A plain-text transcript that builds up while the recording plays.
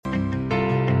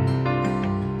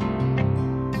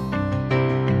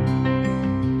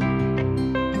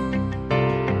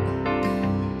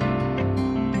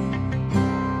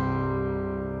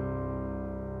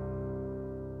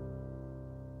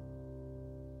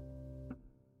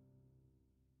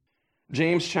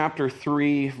James chapter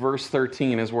 3, verse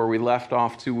 13 is where we left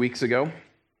off 2 weeks ago.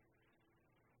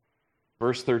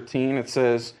 Verse 13, it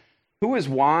says, "Who is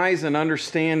wise and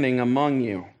understanding among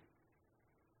you?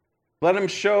 Let him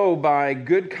show by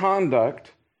good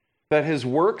conduct that his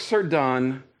works are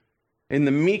done in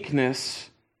the meekness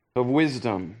of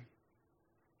wisdom.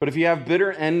 But if you have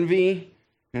bitter envy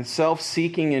and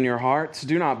self-seeking in your hearts,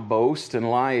 do not boast and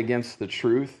lie against the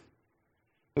truth.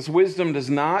 This wisdom does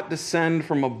not descend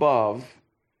from above,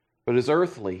 but is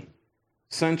earthly,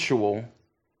 sensual,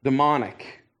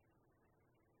 demonic.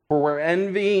 For where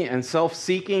envy and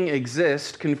self-seeking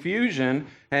exist, confusion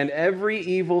and every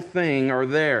evil thing are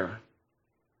there.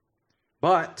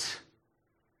 But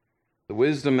the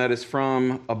wisdom that is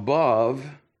from above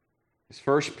is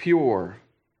first pure,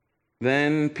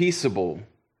 then peaceable,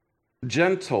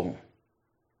 gentle,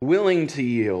 willing to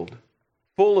yield,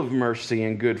 full of mercy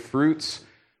and good fruits,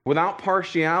 without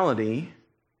partiality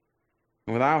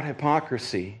and without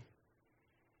hypocrisy.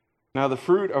 Now the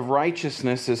fruit of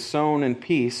righteousness is sown in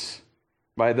peace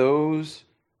by those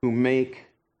who make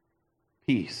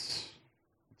peace."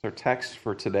 That's our text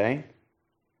for today.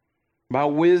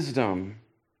 About wisdom.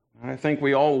 I think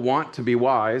we all want to be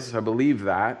wise. I believe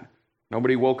that.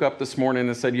 Nobody woke up this morning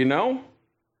and said,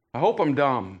 I hope I'm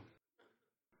dumb.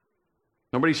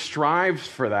 Nobody strives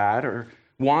for that or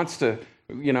wants to,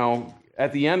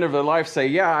 at the end of their life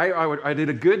say, I did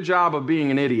a good job of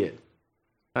being an idiot.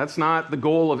 That's not the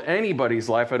goal of anybody's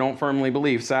life, I don't firmly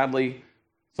believe. Sadly,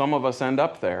 some of us end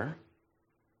up there.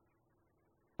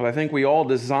 But I think we all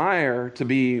desire to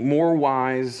be more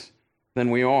wise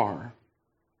than we are.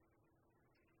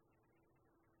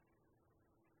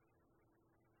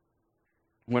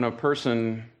 When a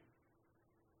person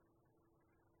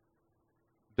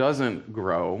doesn't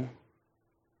grow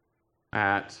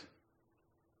at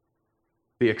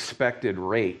the expected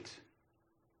rate,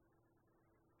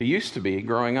 it used to be,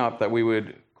 growing up, that we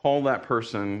would call that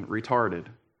person retarded.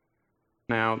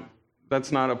 Now,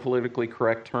 that's not a politically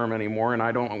correct term anymore, and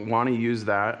I don't want to use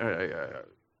that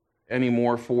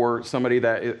anymore for somebody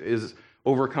that is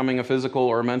overcoming a physical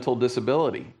or mental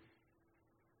disability.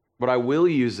 But I will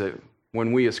use it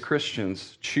when we as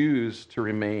Christians choose to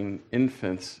remain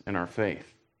infants in our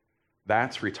faith.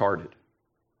 That's retarded.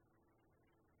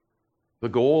 The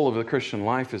goal of the Christian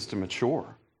life is to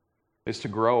mature, is to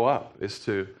grow up, is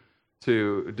to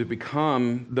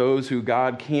become those who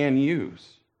God can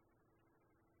use.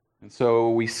 And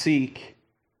so we seek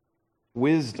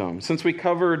wisdom. Since we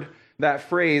covered that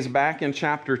phrase back in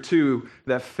chapter 2,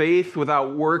 that faith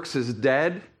without works is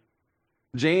dead,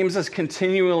 James is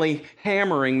continually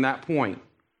hammering that point.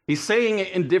 He's saying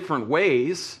it in different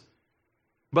ways,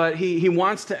 but he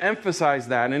wants to emphasize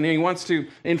that, and he wants to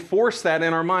enforce that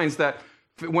in our minds, that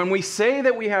when we say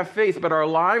that we have faith, but our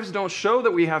lives don't show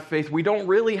that we have faith, we don't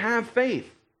really have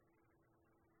faith.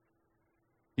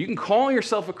 You can call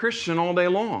yourself a Christian all day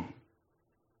long,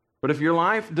 but if your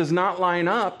life does not line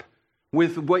up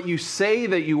with what you say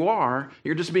that you are,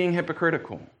 you're just being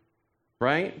hypocritical,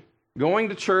 right? Going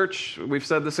to church, we've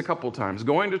said this a couple times,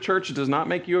 going to church does not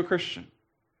make you a Christian.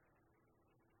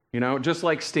 Just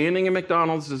like standing in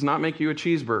McDonald's does not make you a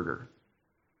cheeseburger.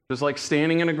 Just like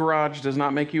standing in a garage does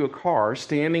not make you a car,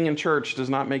 standing in church does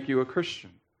not make you a Christian.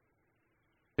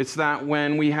 It's that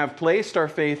when we have placed our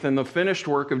faith in the finished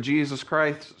work of Jesus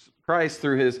Christ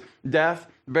through his death,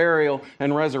 burial,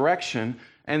 and resurrection,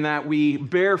 and that we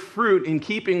bear fruit in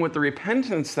keeping with the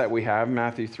repentance that we have,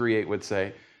 Matthew 3:8 would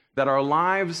say, that our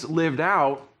lives lived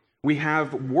out, we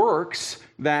have works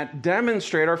that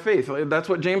demonstrate our faith. That's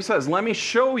what James says. Let me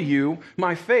show you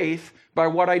my faith by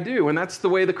what I do. And that's the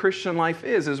way the Christian life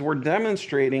is we're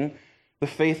demonstrating the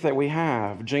faith that we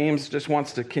have. James just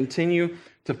wants to continue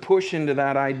to push into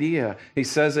that idea. He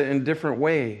says it in different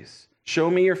ways.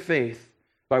 Show me your faith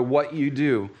by what you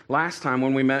do. Last time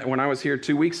when I was here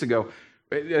 2 weeks ago,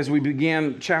 as we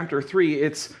began chapter 3,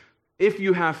 it's if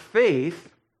you have faith,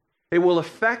 it will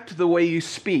affect the way you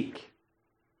speak.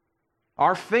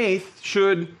 Our faith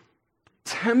should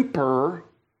temper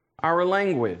our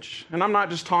language. And I'm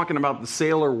not just talking about the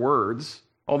sailor words,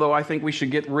 although I think we should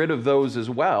get rid of those as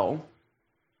well.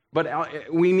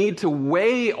 But we need to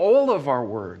weigh all of our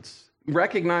words.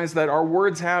 Recognize that our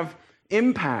words have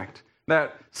impact.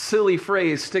 That silly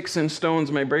phrase, "Sticks and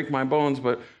stones may break my bones,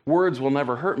 but words will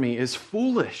never hurt me," is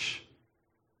foolish.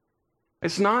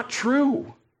 It's not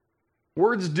true.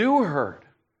 Words do hurt.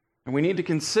 And we need to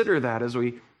consider that as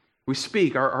we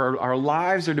speak. Our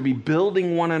lives are to be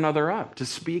building one another up, to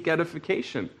speak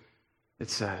edification, it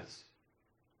says.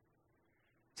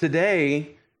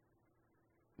 Today,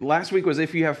 last week was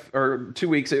 2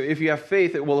 weeks, if you have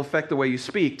faith, it will affect the way you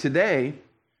speak. Today,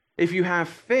 if you have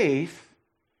faith,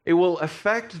 it will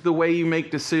affect the way you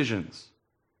make decisions.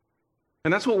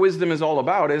 And that's what wisdom is all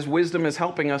about, is wisdom is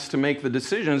helping us to make the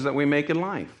decisions that we make in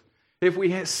life. If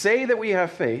we say that we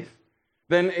have faith,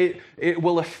 then it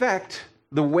will affect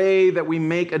the way that we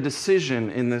make a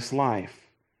decision in this life.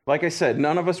 Like I said,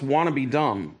 none of us want to be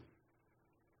dumb.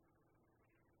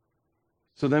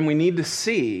 So then we need to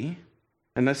see,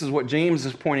 and this is what James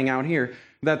is pointing out here,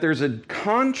 that there's a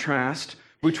contrast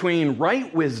between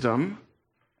right wisdom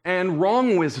and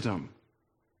wrong wisdom.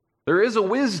 There is a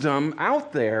wisdom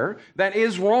out there that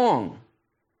is wrong.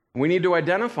 We need to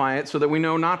identify it so that we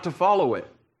know not to follow it.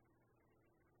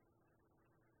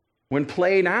 When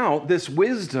played out, this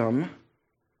wisdom,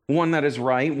 one that is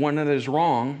right, one that is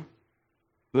wrong,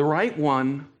 the right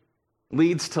one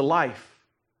leads to life.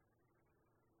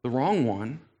 The wrong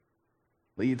one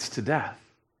leads to death.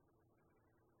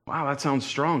 Wow, that sounds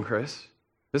strong, Chris.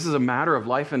 This is a matter of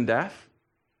life and death?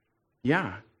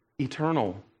 Yeah,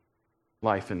 eternal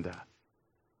life and death.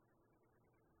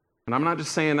 And I'm not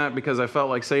just saying that because I felt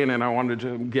like saying it and I wanted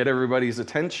to get everybody's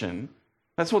attention.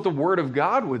 That's what the Word of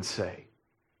God would say.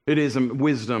 It is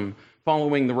wisdom.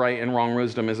 Following the right and wrong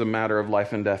wisdom is a matter of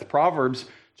life and death. Proverbs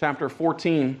chapter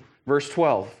 14, verse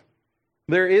 12.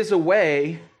 There is a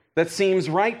way that seems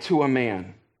right to a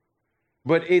man,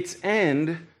 but its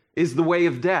end is the way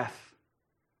of death.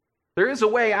 There is a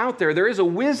way out there. There is a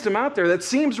wisdom out there that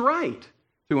seems right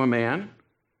to a man,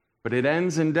 but it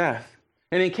ends in death.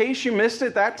 And in case you missed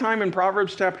it, that time in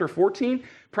Proverbs chapter 14,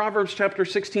 Proverbs chapter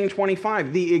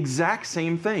 16:25, the exact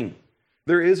same thing.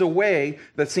 There is a way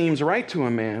that seems right to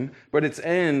a man, but its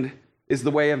end is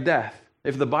the way of death.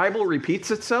 If the Bible repeats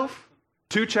itself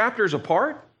 2 chapters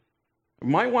apart, you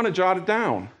might want to jot it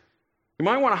down. You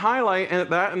might want to highlight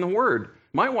that in the Word.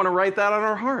 You might want to write that on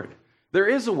our heart. There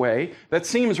is a way that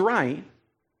seems right,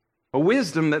 a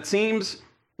wisdom that seems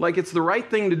like it's the right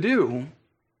thing to do,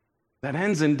 that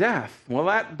ends in death. Well,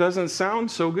 that doesn't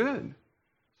sound so good.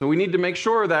 So we need to make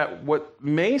sure that what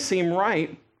may seem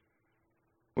right,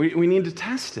 we need to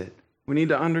test it. We need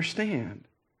to understand.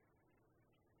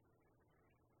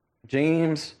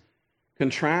 James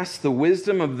contrasts the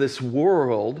wisdom of this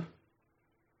world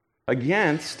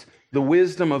against the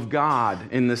wisdom of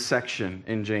God in this section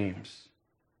in James.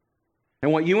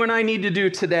 And what you and I need to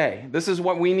do today, this is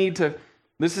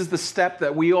the step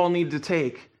that we all need to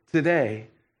take today.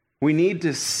 We need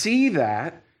to see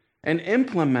that and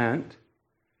implement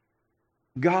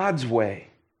God's way.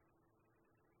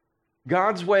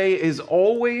 God's way is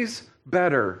always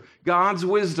better. God's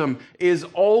wisdom is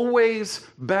always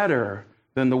better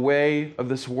than the way of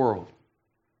this world.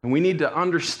 And we need to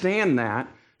understand that,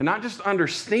 and not just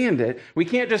understand it. We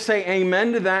can't just say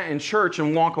amen to that in church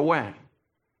and walk away.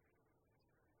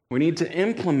 We need to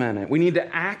implement it. We need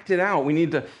to act it out. We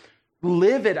need to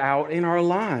live it out in our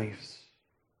lives.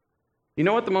 You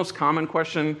know what the most common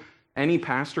question any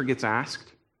pastor gets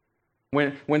asked?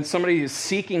 When somebody is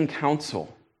seeking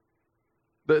counsel,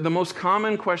 the most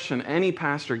common question any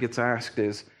pastor gets asked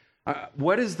is,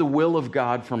 what is the will of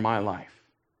God for my life?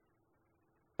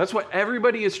 That's what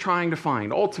everybody is trying to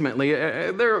find. Ultimately,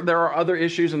 there are other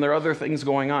issues and there are other things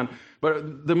going on. But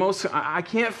I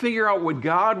can't figure out what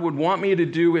God would want me to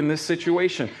do in this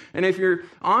situation. And if you're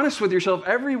honest with yourself,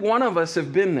 every one of us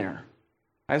have been there.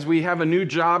 As we have a new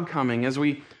job coming, as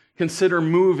we consider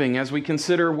moving, as we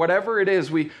consider whatever it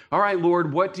is, all right,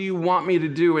 Lord, what do you want me to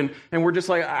do? And we're just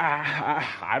like,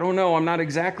 I don't know. I'm not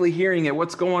exactly hearing it.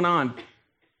 What's going on?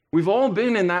 We've all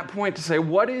been in that point to say,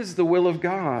 what is the will of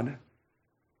God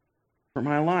for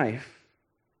my life?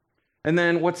 And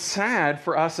then what's sad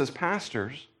for us as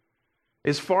pastors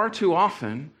is far too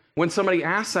often when somebody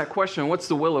asks that question, what's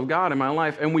the will of God in my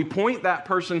life? And we point that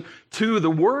person to the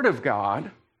Word of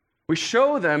God. We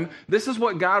show them this is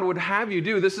what God would have you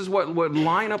do. This is what would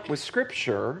line up with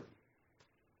Scripture.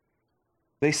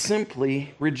 They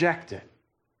simply reject it.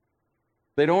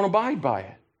 They don't abide by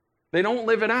it. They don't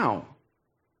live it out.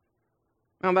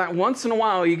 Now that once in a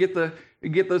while you get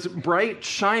this bright,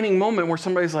 shining moment where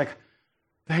somebody's like,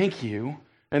 thank you.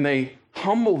 And they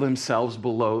humble themselves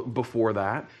before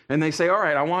that. And they say, all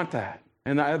right, I want that.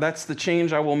 And that's the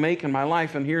change I will make in my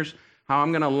life. And here's how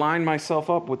I'm going to line myself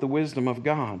up with the wisdom of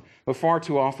God. But far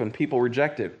too often, people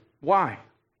reject it. Why?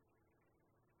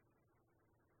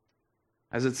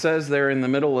 As it says there in the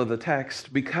middle of the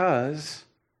text, because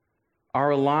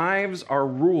our lives are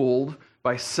ruled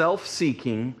by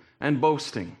self-seeking and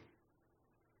boasting.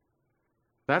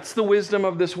 That's the wisdom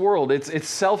of this world. It's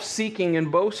self-seeking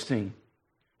and boasting.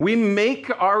 We make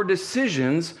our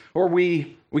decisions, or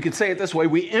we could say it this way,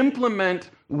 we implement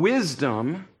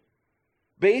wisdom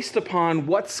based upon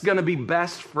what's going to be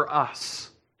best for us.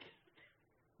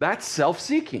 That's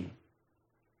self-seeking.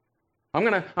 I'm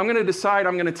going to decide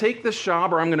I'm going to take this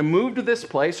job, or I'm going to move to this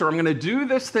place, or I'm going to do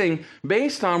this thing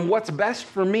based on what's best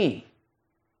for me.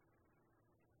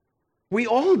 We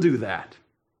all do that.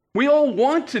 We all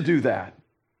want to do that.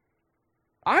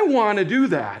 I want to do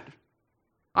that.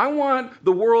 I want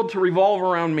the world to revolve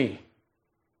around me.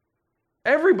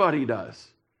 Everybody does.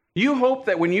 You hope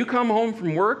that when you come home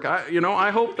from work,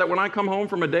 I hope that when I come home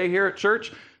from a day here at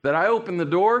church, that I open the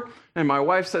door and my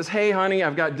wife says, "Hey, honey,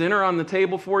 I've got dinner on the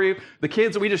table for you. The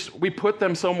kids, we put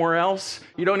them somewhere else.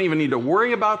 You don't even need to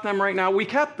worry about them right now. We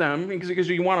kept them because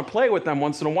you want to play with them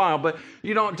once in a while, but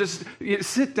you don't just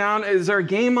sit down. Is there a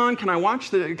game on? Can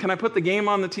I put the game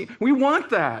on the TV?" We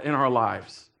want that in our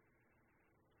lives.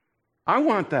 I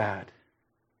want that.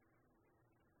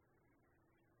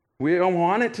 We don't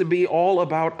want it to be all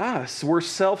about us. We're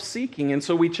self-seeking, and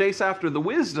so we chase after the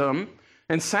wisdom.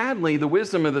 And sadly, the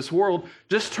wisdom of this world,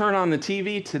 just turn on the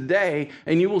TV today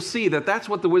and you will see that that's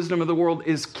what the wisdom of the world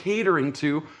is catering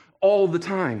to all the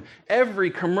time. Every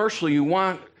commercial you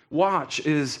watch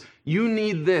is, you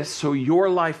need this so your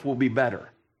life will be better.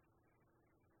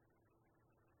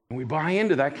 And we buy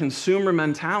into that consumer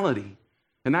mentality.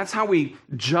 And that's how we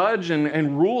judge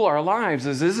and rule our lives.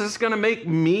 Is this going to make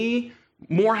me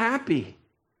more happy?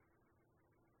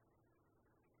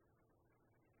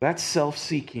 That's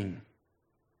self-seeking.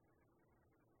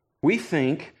 We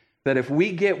think that if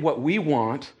we get what we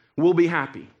want, we'll be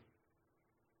happy.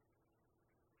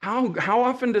 How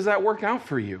often does that work out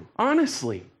for you?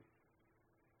 Honestly.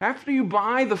 After you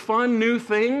buy the fun new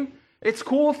thing, it's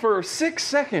cool for 6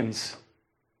 seconds.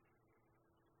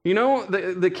 You know,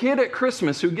 the kid at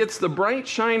Christmas who gets the bright,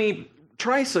 shiny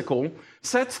tricycle,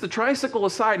 sets the tricycle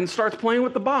aside and starts playing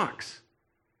with the box.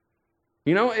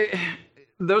 You know,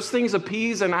 those things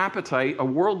appease an appetite,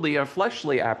 a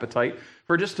fleshly appetite,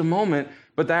 for just a moment,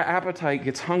 but that appetite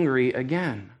gets hungry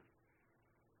again.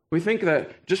 We think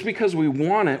that just because we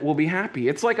want it, we'll be happy.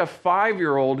 It's like a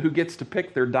 5-year-old who gets to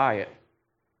pick their diet,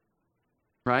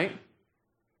 right?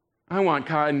 I want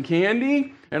cotton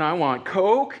candy, and I want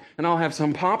Coke, and I'll have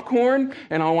some popcorn,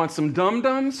 and I want some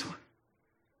Dum-Dums.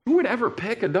 Who would ever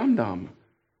pick a Dum-Dum?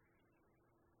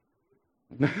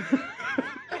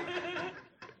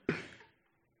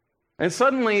 And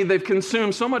suddenly they've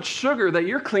consumed so much sugar that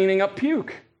you're cleaning up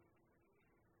puke.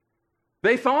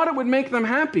 They thought it would make them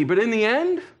happy, but in the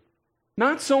end,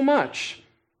 not so much.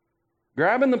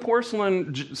 Grabbing the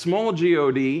porcelain small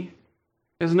God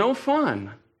is no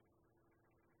fun.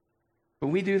 But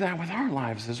we do that with our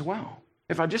lives as well.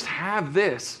 If I just have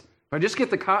this, if I just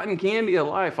get the cotton candy of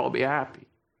life, I'll be happy.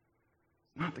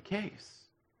 It's not the case.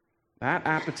 That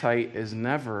appetite is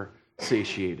never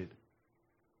satiated.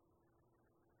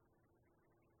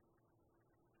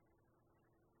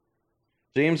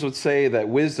 James would say that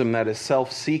wisdom that is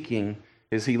self-seeking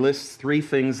is, he lists 3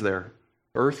 things there: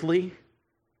 earthly,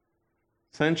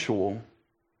 sensual,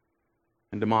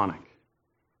 and demonic.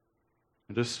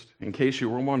 And just in case you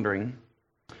were wondering,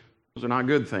 those are not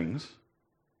good things.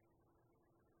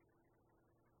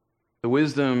 The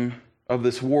wisdom of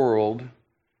this world,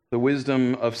 the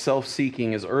wisdom of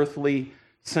self-seeking, is earthly,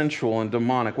 sensual, and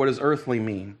demonic. What does earthly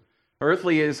mean?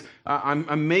 Earthly is,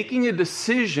 I'm making a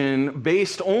decision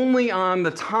based only on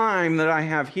the time that I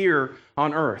have here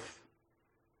on earth.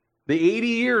 The 80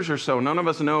 years or so, none of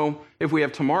us know if we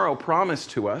have tomorrow promised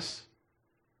to us.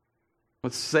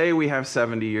 Let's say we have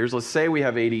 70 years. Let's say we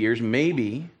have 80 years,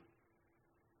 maybe.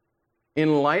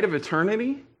 In light of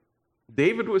eternity,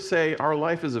 David would say our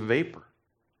life is a vapor.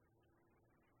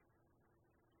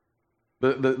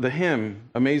 The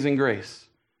hymn, Amazing Grace,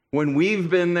 when we've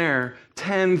been there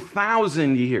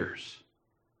 10,000 years.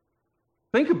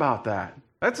 Think about that.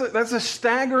 That's a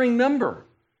staggering number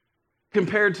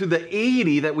compared to the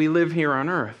 80 that we live here on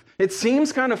earth. It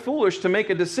seems kind of foolish to make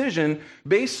a decision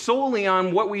based solely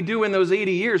on what we do in those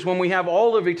 80 years when we have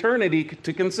all of eternity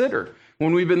to consider,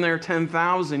 when we've been there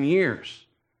 10,000 years.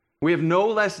 We have no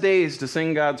less days to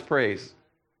sing God's praise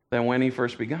than when he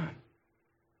first began,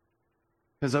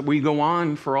 because we go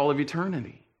on for all of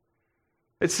eternity.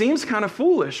 It seems kind of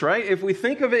foolish, right? If we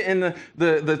think of it in the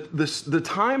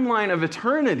timeline of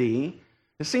eternity,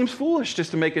 it seems foolish just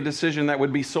to make a decision that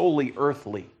would be solely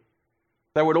earthly,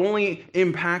 that would only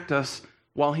impact us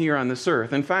while here on this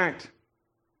earth. In fact,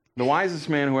 the wisest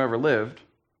man who ever lived,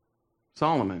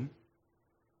 Solomon,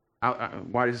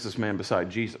 wisest man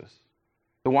beside Jesus,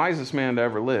 the wisest man to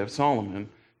ever live, Solomon,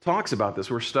 talks about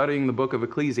this. We're studying the book of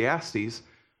Ecclesiastes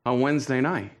on Wednesday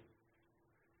night.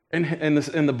 And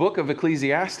the book of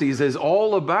Ecclesiastes is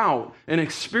all about an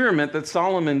experiment that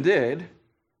Solomon did,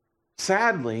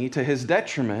 sadly, to his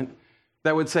detriment,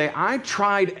 that would say, I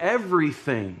tried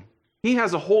everything. He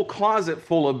has a whole closet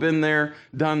full of been there,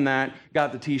 done that,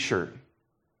 got the t-shirt.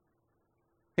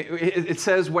 It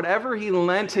says whatever he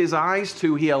lent his eyes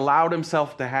to, he allowed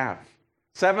himself to have.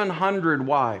 700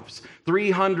 wives,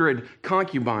 300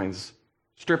 concubines,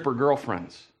 stripper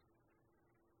girlfriends,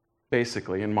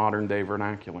 basically in modern day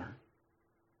vernacular.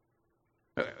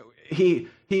 He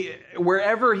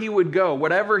wherever he would go,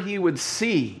 whatever he would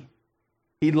see,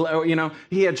 he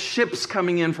had ships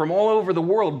coming in from all over the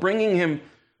world, bringing him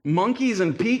monkeys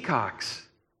and peacocks.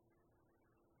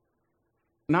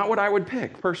 Not what I would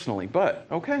pick personally, but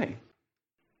okay.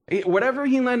 Whatever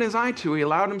he lent his eye to, he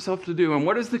allowed himself to do. And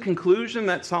what is the conclusion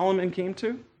that Solomon came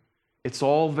to? It's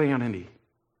all vanity.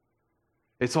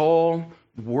 It's all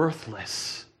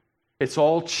worthless. It's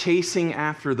all chasing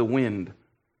after the wind.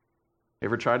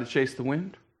 Ever try to chase the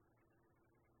wind?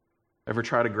 Ever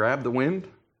try to grab the wind?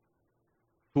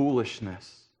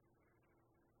 Foolishness.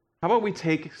 How about we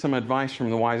take some advice from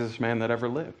the wisest man that ever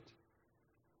lived?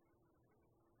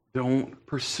 Don't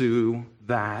pursue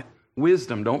that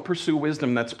wisdom. Don't pursue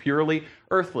wisdom that's purely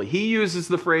earthly. He uses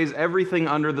the phrase everything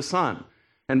under the sun.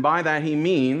 And by that he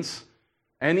means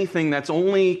anything that's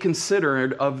only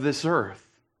considered of this earth.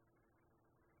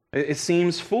 It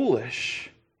seems foolish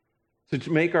to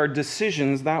make our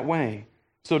decisions that way.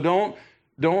 So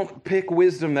don't pick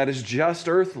wisdom that is just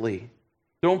earthly.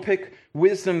 Don't pick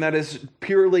wisdom that is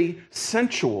purely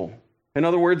sensual. In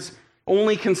other words,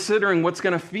 only considering what's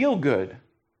going to feel good.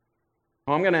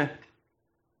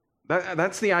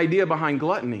 That's the idea behind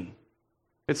gluttony.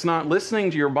 It's not listening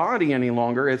to your body any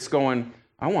longer. It's going,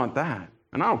 I want that.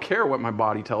 And I don't care what my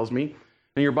body tells me.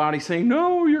 And your body's saying,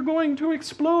 no, you're going to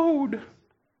explode.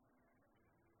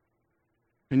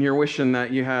 And you're wishing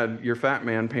that you had your fat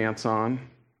man pants on,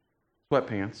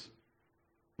 sweatpants,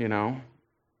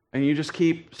 and you just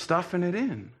keep stuffing it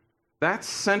in. That's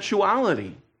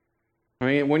sensuality. I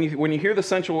mean, when you hear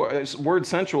the word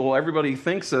sensual, everybody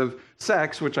thinks of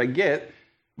sex, which I get,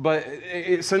 but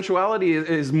sensuality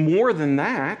is more than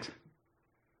that.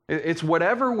 It's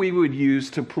whatever we would use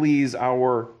to please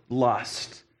our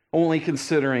lust, only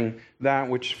considering that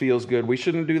which feels good. We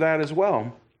shouldn't do that as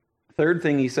well. Third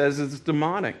thing he says is it's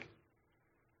demonic.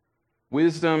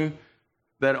 Wisdom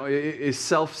that is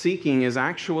self-seeking is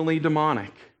actually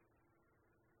demonic.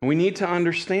 We need to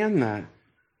understand that.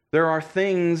 There are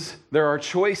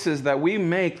choices that we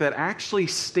make that actually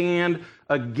stand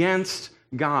against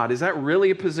God. Is that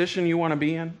really a position you want to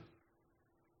be in?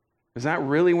 Is that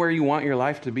really where you want your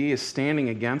life to be, is standing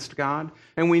against God?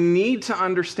 And we need to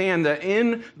understand that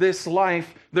in this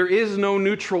life, there is no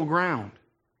neutral ground.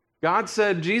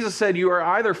 Jesus said, you are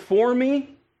either for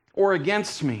me or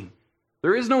against me.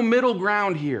 There is no middle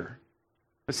ground here.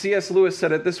 C.S. Lewis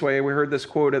said it this way. We heard this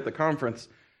quote at the conference.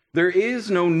 There is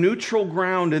no neutral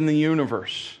ground in the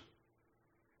universe.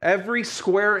 Every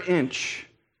square inch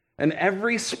and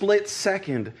every split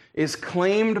second is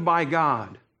claimed by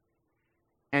God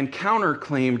and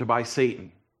counterclaimed by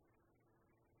Satan.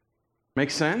 Make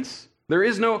sense?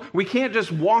 We can't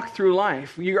just walk through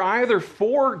life. You're either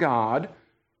for God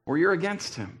or you're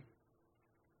against him.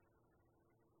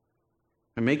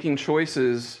 And making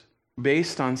choices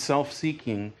based on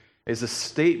self-seeking is a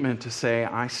statement to say,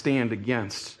 I stand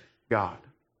against God.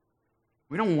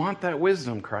 We don't want that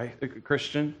wisdom,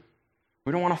 Christian.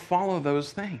 We don't want to follow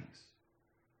those things.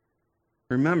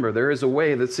 Remember, there is a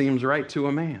way that seems right to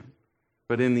a man,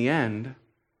 but in the end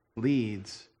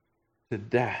leads to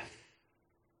death.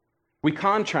 We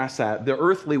contrast the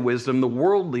earthly wisdom, the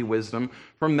worldly wisdom,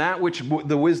 from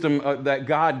the wisdom that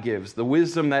God gives. The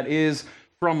wisdom that is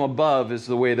from above is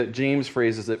the way that James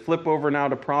phrases it. Flip over now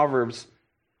to Proverbs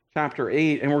chapter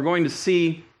 8, and we're going to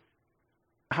see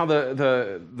how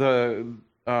the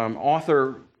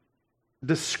author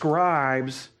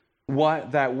describes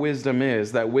what that wisdom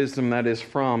is that is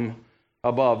from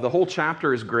above. The whole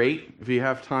chapter is great. If you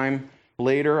have time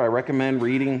later, I recommend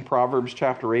reading Proverbs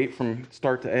chapter 8 from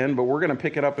start to end, but we're going to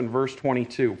pick it up in verse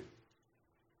 22.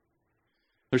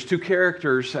 There's two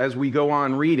characters as we go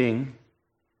on reading.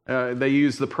 They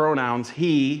use the pronouns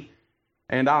he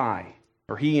and I,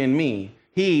 or he and me.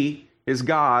 He is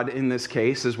God in this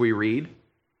case as we read.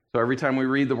 So every time we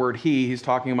read the word he, he's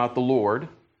talking about the Lord.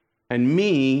 And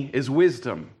me is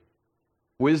wisdom.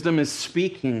 Wisdom is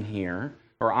speaking here,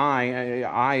 or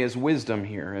I is wisdom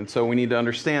here. And so we need to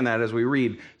understand that as we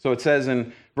read. So it says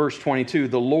in verse 22,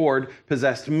 the Lord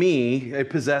possessed me, he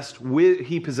possessed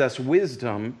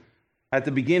wisdom at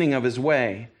the beginning of his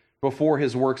way, before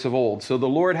his works of old. So the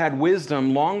Lord had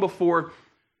wisdom long before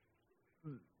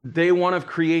day one of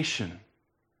creation.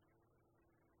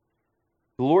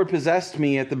 The Lord possessed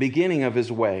me at the beginning of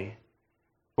his way,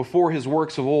 before his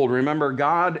works of old. Remember,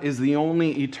 God is the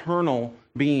only eternal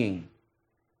being,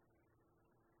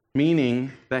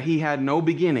 meaning that he had no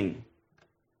beginning.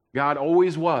 God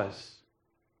always was.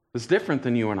 It's different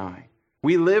than you and I.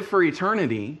 We live for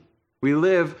eternity. We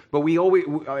live, but we always,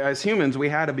 as humans, we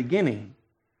had a beginning.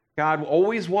 God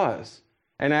always was.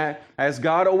 And as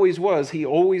God always was, he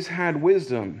always had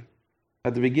wisdom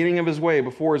at the beginning of his way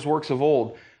before his works of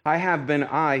old.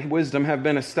 Wisdom, have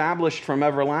been established from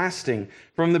everlasting,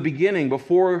 from the beginning,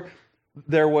 before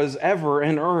there was ever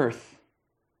an earth.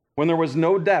 When there was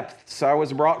no depths, I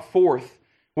was brought forth.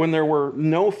 When there were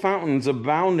no fountains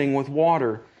abounding with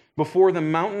water, before the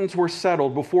mountains were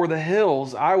settled, before the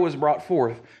hills, I was brought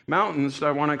forth. Mountains,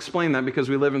 I want to explain that because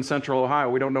we live in central Ohio.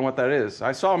 We don't know what that is.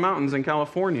 I saw mountains in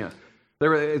California.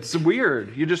 It's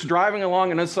weird. You're just driving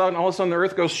along and all of a sudden the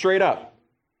earth goes straight up.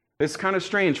 It's kind of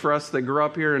strange for us that grew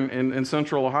up here in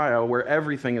central Ohio where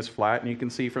everything is flat and you can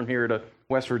see from here to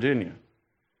West Virginia.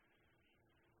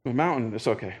 The mountain, it's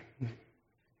okay.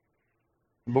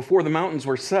 Before the mountains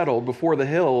were settled, before the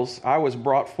hills, I was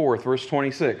brought forth. Verse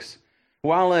 26.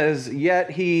 While as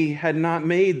yet he had not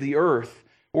made the earth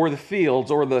or the fields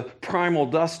or the primal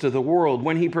dust of the world.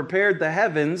 When he prepared the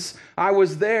heavens, I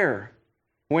was there.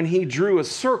 When he drew a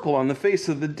circle on the face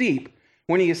of the deep.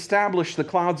 When he established the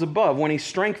clouds above. When he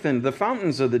strengthened the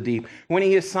fountains of the deep. When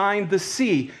he assigned the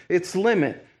sea its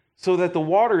limit, so that the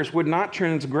waters would not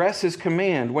transgress his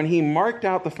command. When he marked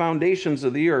out the foundations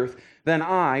of the earth, then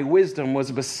I, wisdom,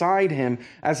 was beside him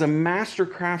as a master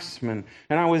craftsman,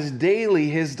 and I was daily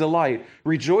his delight,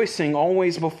 rejoicing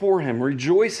always before him,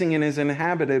 rejoicing in his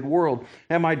inhabited world.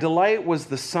 And my delight was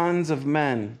the sons of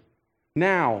men.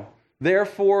 Now,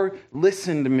 therefore,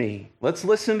 listen to me. Let's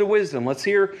listen to wisdom. Let's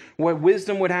hear what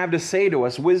wisdom would have to say to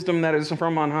us, wisdom that is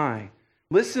from on high.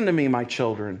 Listen to me, my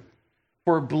children,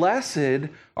 for blessed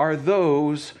are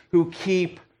those who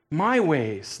keep my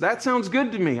ways. That sounds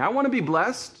good to me. I want to be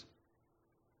blessed.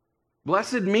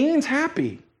 Blessed means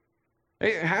happy.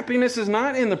 Happiness is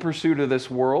not in the pursuit of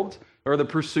this world or the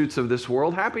pursuits of this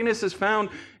world. Happiness is found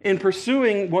in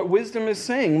pursuing what wisdom is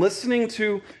saying, listening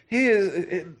to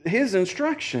his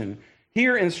instruction.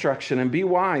 Hear instruction and be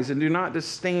wise and do not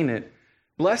disdain it.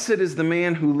 Blessed is the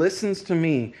man who listens to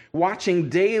me, watching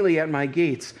daily at my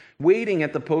gates, waiting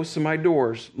at the posts of my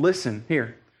doors. Listen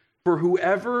here. For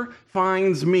whoever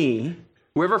finds me,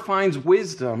 whoever finds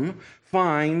wisdom,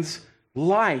 finds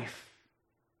life.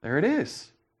 There it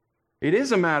is. It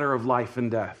is a matter of life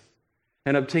and death,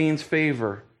 and obtains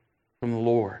favor from the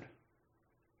Lord.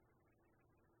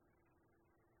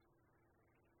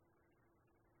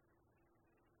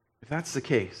 If that's the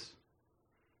case,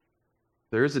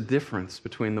 there is a difference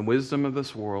between the wisdom of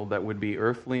this world that would be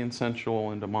earthly and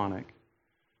sensual and demonic,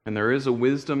 and there is a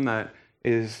wisdom that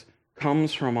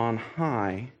comes from on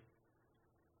high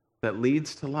that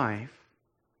leads to life.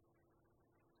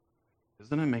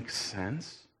 Doesn't it make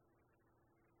sense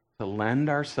to lend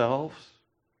ourselves,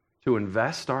 to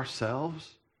invest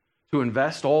ourselves, to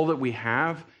invest all that we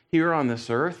have here on this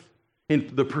earth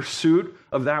in the pursuit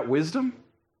of that wisdom?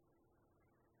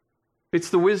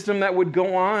 It's the wisdom that would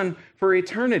go on for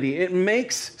eternity. It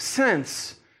makes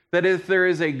sense that if there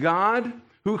is a God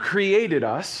who created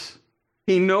us,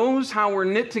 he knows how we're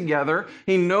knit together.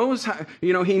 He knows how,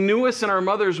 he knew us in our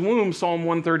mother's womb, Psalm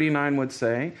 139 would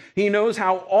say. He knows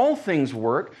how all things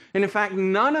work. And in fact,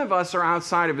 none of us are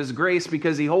outside of his grace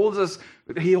because he holds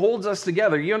us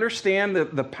together. You understand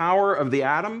the power of the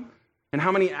atom and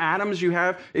how many atoms you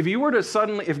have? If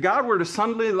God were to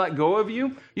suddenly let go of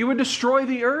you, you would destroy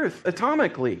the earth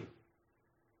atomically.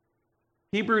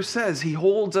 Hebrews says he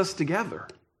holds us together.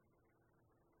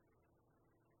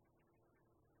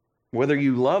 Whether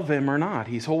you love him or not,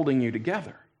 he's holding you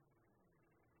together.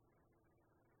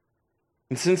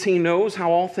 And since he knows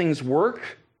how all things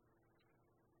work,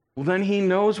 well, then he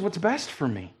knows what's best for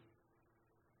me.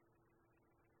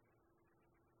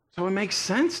 So it makes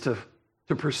sense to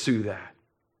pursue that.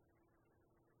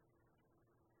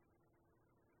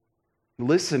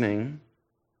 Listening,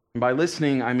 and by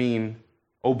listening I mean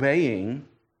obeying,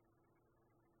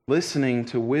 listening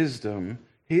to wisdom,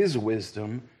 his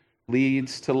wisdom,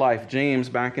 leads to life. James,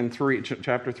 back in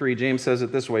chapter 3, James says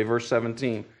it this way, verse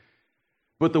 17.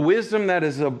 But the wisdom that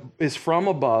is from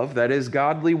above, that is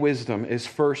godly wisdom, is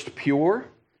first pure,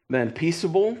 then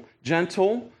peaceable,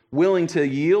 gentle, willing to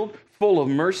yield, full of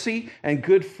mercy and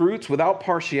good fruits, without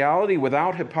partiality,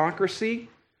 without hypocrisy.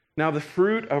 Now the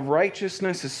fruit of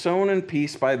righteousness is sown in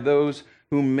peace by those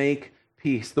who make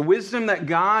peace. The wisdom that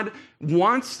God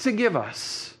wants to give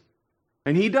us,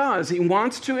 and he does. He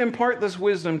wants to impart this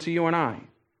wisdom to you and I.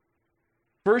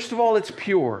 First of all, it's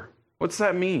pure. What's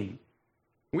that mean?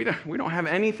 We don't have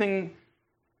anything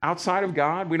outside of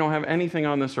God. We don't have anything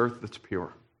on this earth that's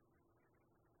pure.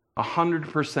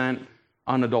 100%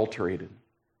 unadulterated.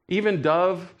 Even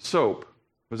Dove soap,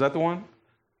 was that the one?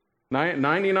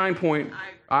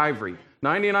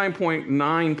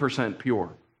 99.9% pure.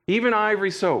 Even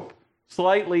Ivory soap,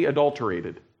 slightly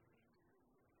adulterated.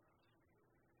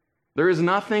 There is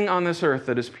nothing on this earth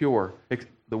that is pure.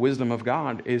 The wisdom of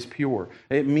God is pure.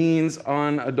 It means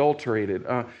unadulterated,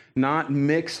 not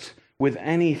mixed with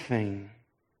anything.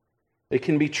 It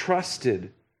can be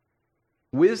trusted.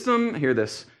 Wisdom, hear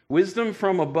this, wisdom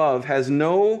from above has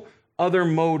no other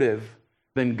motive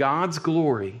than God's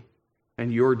glory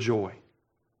and your joy.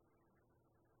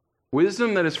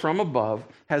 Wisdom that is from above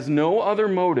has no other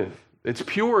motive, it's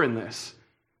pure in this,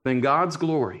 than God's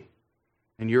glory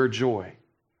and your joy.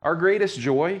 Our greatest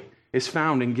joy is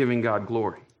found in giving God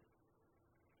glory.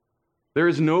 There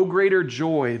is no greater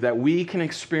joy that we can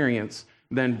experience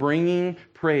than bringing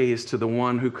praise to the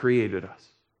one who created us.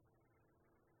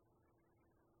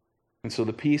 And so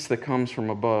the peace that comes from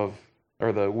above,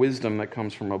 or the wisdom that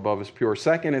comes from above, is pure.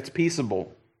 Second, it's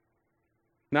peaceable.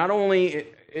 Not only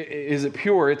is it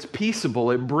pure, it's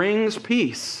peaceable. It brings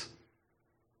peace.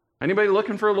 Anybody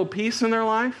looking for a little peace in their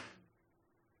life?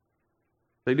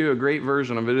 They do a great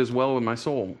version of "It is well with my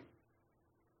soul."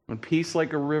 When peace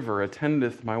like a river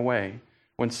attendeth my way,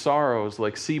 when sorrows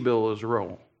like sea billows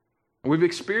roll. And we've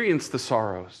experienced the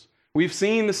sorrows. We've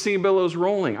seen the sea billows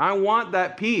rolling. I want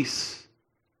that peace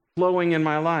flowing in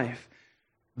my life.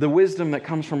 The wisdom that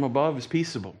comes from above is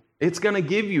peaceable. It's going to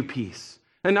give you peace.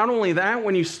 And not only that,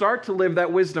 when you start to live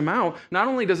that wisdom out, not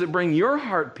only does it bring your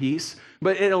heart peace,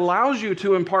 but it allows you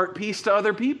to impart peace to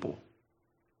other people.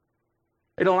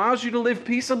 It allows you to live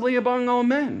peaceably among all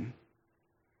men.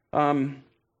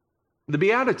 The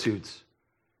Beatitudes.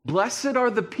 Blessed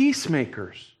are the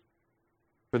peacemakers,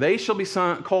 for they shall be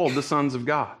called the sons of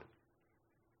God.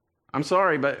 I'm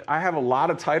sorry, but I have a lot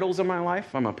of titles in my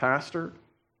life. I'm a pastor.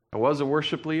 I was a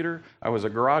worship leader. I was a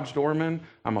garage doorman.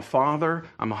 I'm a father.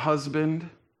 I'm a husband.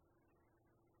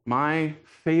 My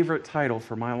favorite title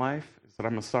for my life is that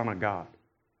I'm a son of God.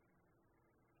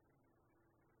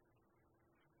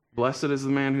 Blessed is the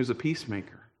man who's a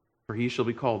peacemaker, for he shall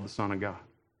be called the son of God,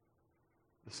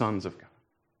 the sons of God.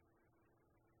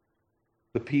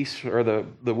 The peace, or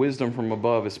the wisdom from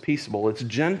above, is peaceable. It's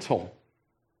gentle.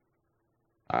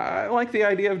 I like the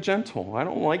idea of gentle. I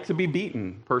don't like to be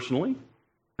beaten, personally.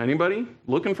 Anybody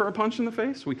looking for a punch in the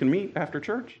face? We can meet after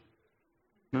church.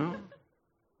 No?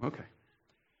 Okay.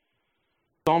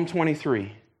 Psalm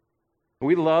 23.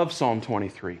 We love Psalm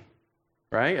 23,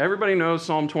 right? Everybody knows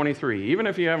Psalm 23, even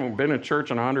if you haven't been in church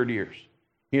in 100 years.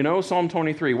 You know Psalm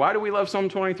 23. Why do we love Psalm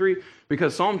 23?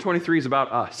 Because Psalm 23 is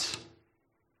about us.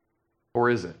 Or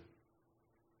is it?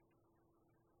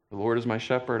 The Lord is my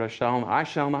shepherd, I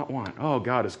shall not want. Oh,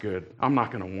 God is good. I'm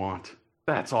not going to want.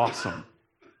 That's awesome.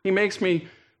 He makes me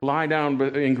lie down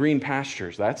in green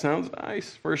pastures. That sounds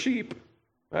nice for a sheep.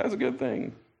 That's a good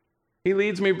thing. He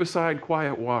leads me beside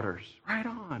quiet waters. Right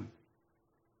on.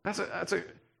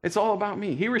 It's all about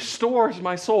me. He restores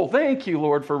my soul. Thank you,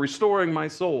 Lord, for restoring my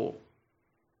soul.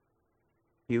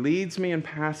 He leads me in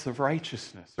paths of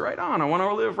righteousness. Right on. I want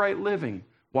to live right living.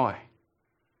 Why?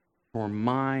 For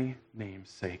my name's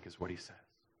sake is what he says.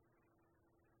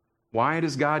 Why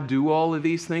does God do all of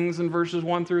these things in verses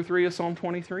 1 through 3 of Psalm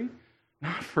 23?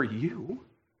 Not for you.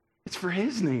 It's for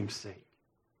his name's sake.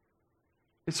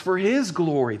 It's for his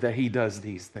glory that he does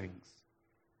these things.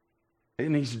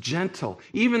 And he's gentle.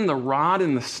 Even the rod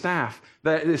and the staff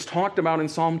that is talked about in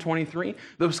Psalm 23,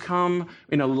 those come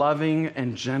in a loving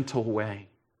and gentle way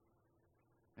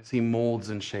as he molds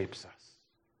and shapes us.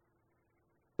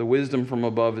 The wisdom from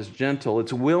above is gentle.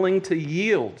 It's willing to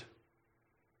yield.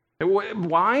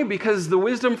 Why? Because the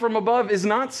wisdom from above is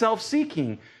not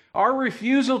self-seeking. Our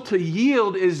refusal to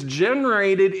yield is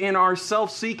generated in our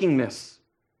self-seekingness.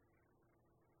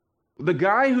 The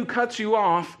guy who cuts you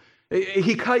off,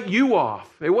 he cut you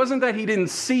off. It wasn't that he didn't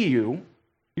see you.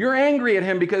 You're angry at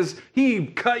him because he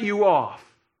cut you off.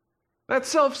 That's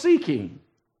self-seeking.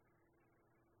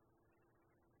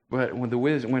 But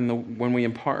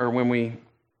when we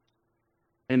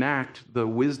enact the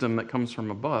wisdom that comes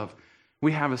from above,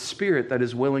 we have a spirit that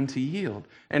is willing to yield,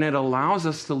 and it allows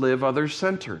us to live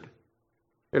others-centered.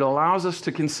 It allows us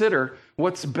to consider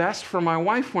what's best for my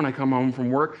wife when I come home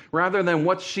from work rather than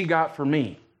what she got for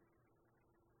me.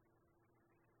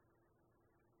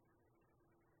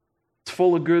 It's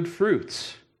full of good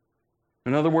fruits.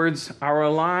 In other words, our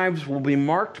lives will be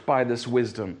marked by this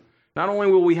wisdom. Not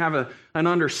only will we have an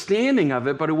understanding of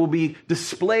it, but it will be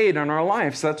displayed in our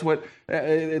lives. That's what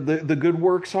the good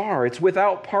works are. It's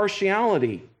without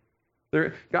partiality.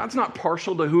 God's not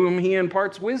partial to whom he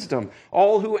imparts wisdom.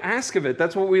 All who ask of it.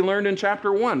 That's what we learned in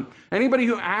chapter 1. Anybody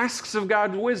who asks of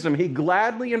God's wisdom, he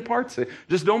gladly imparts it.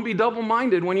 Just don't be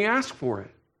double-minded when you ask for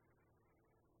it.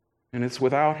 And it's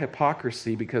without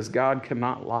hypocrisy because God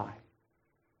cannot lie.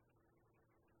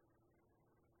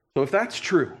 So if that's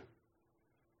true,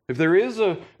 if there is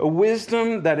a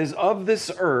wisdom that is of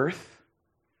this earth,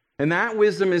 and that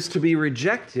wisdom is to be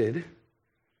rejected,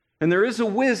 and there is a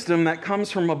wisdom that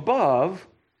comes from above,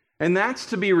 and that's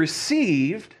to be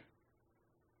received,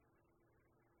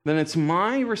 then it's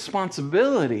my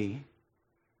responsibility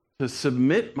to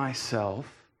submit myself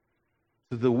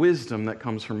to the wisdom that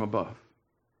comes from above.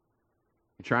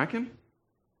 You tracking?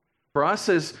 For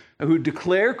us who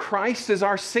declare Christ as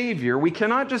our Savior, we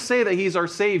cannot just say that he's our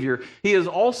Savior. He is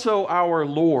also our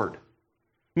Lord,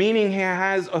 meaning he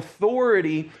has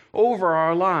authority over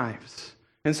our lives.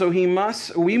 And so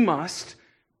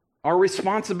our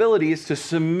responsibility is to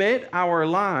submit our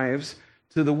lives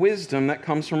to the wisdom that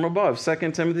comes from above.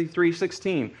 2 Timothy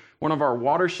 3:16, one of our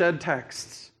watershed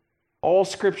texts. All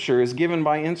Scripture is given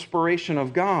by inspiration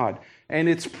of God, and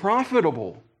it's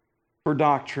profitable for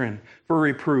doctrine, for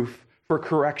reproof, for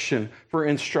correction, for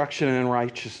instruction in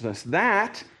righteousness,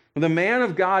 that the man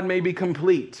of God may be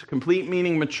complete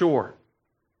meaning mature,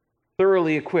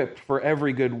 thoroughly equipped for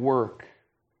every good work.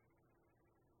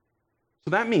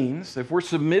 So that means if we're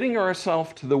submitting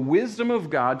ourselves to the wisdom of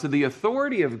God, to the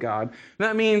authority of God,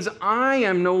 that means I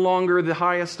am no longer the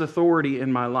highest authority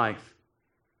in my life.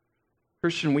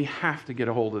 Christian, we have to get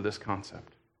a hold of this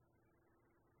concept.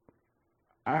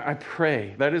 I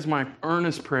pray, that is my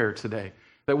earnest prayer today,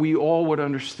 that we all would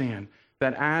understand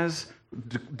that as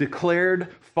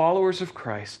declared followers of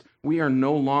Christ, we are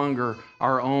no longer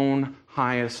our own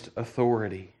highest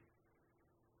authority.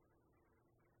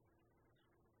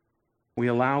 We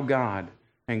allow God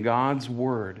and God's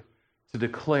word to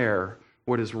declare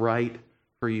what is right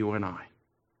for you and I.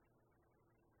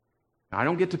 I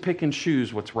don't get to pick and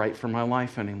choose what's right for my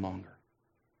life any longer.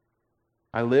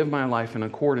 I live my life in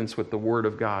accordance with the Word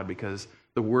of God because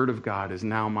the Word of God is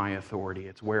now my authority.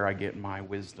 It's where I get my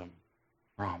wisdom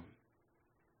from.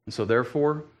 And so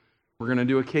therefore, we're going to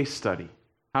do a case study.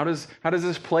 How does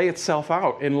this play itself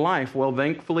out in life? Well,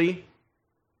 thankfully,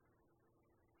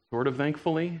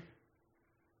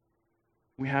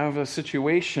 we have a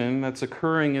situation that's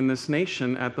occurring in this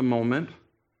nation at the moment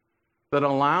that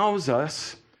allows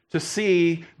us to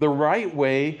see the right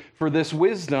way for this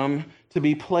wisdom to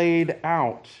be played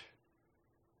out.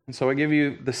 And so I give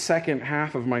you the second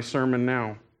half of my sermon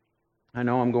now. I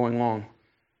know I'm going long.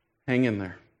 Hang in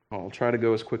there. I'll try to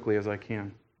go as quickly as I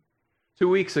can. 2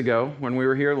 weeks ago, when we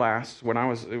were here last,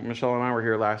 Michelle and I were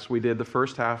here last, we did the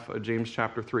first half of James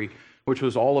chapter 3, which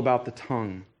was all about the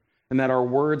tongue and that our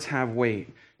words have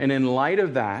weight. And in light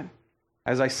of that,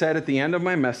 as I said at the end of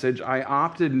my message, I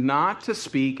opted not to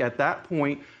speak at that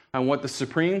point on what the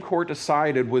Supreme Court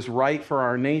decided was right for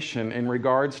our nation in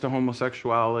regards to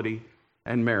homosexuality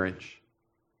and marriage.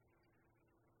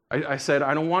 I said,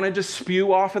 I don't want to just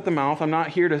spew off at the mouth. I'm not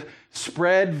here to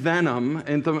spread venom,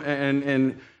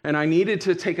 and I needed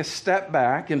to take a step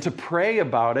back and to pray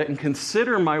about it and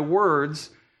consider my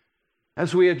words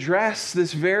as we address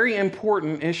this very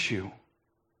important issue.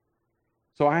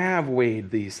 So I have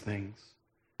weighed these things,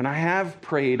 and I have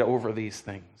prayed over these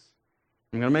things.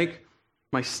 I'm going to make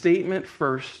my statement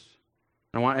first.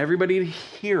 I want everybody to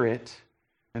hear it,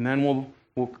 and then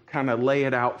we'll kind of lay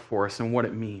it out for us and what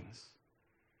it means.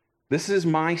 This is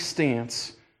my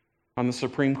stance on the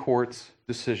Supreme Court's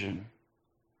decision.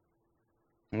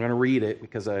 I'm going to read it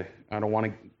because I don't want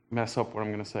to mess up what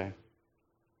I'm going to say.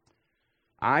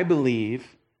 I believe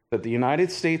that the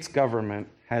United States government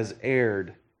has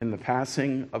erred in the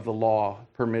passing of the law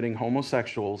permitting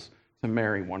homosexuals to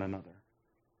marry one another.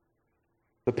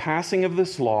 The passing of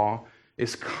this law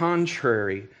is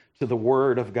contrary to the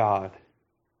Word of God,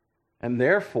 and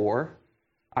therefore,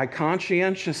 I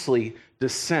conscientiously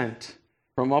dissent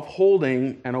from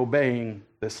upholding and obeying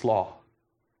this law.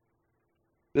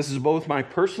 This is both my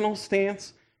personal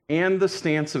stance and the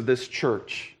stance of this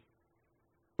church.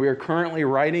 We are currently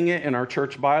writing it in our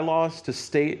church bylaws to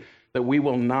state that we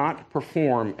will not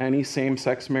perform any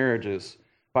same-sex marriages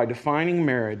by defining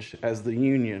marriage as the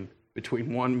union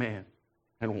between one man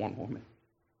and one woman.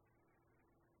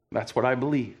 That's what I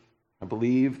believe. I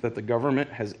believe that the government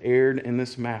has erred in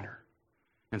this matter.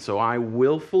 And so I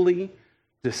willfully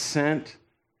dissent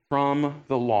from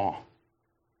the law.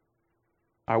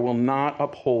 I will not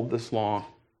uphold this law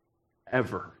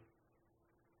ever.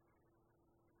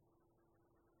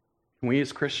 Can we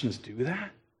as Christians do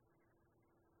that?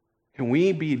 Can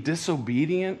we be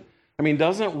disobedient? I mean,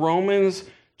 doesn't Romans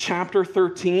chapter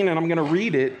 13, and I'm going to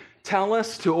read it, tell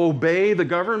us to obey the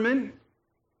government?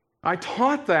 I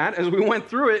taught that as we went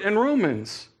through it in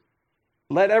Romans.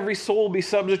 Let every soul be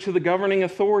subject to the governing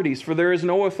authorities, for there is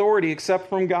no authority except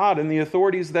from God, and the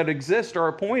authorities that exist are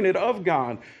appointed of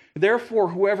God. Therefore,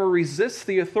 whoever resists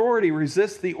the authority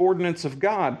resists the ordinance of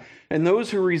God, and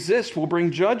those who resist will bring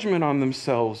judgment on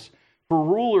themselves. For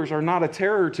rulers are not a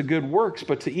terror to good works,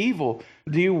 but to evil.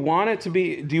 Do you want to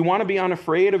be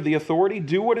unafraid of the authority?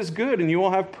 Do what is good, and you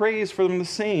will have praise for them the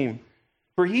same.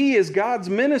 For he is God's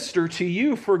minister to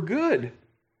you for good.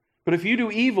 But if you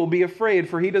do evil, be afraid,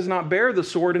 for he does not bear the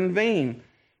sword in vain.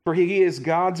 For he is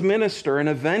God's minister, an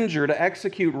avenger to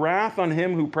execute wrath on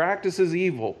him who practices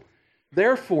evil.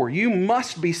 Therefore, you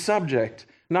must be subject,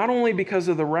 not only because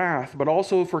of the wrath, but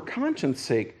also for conscience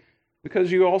sake.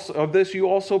 Because you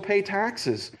also pay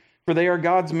taxes, for they are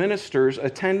God's ministers,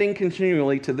 attending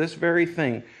continually to this very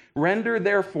thing. Render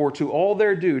therefore to all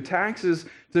their due, taxes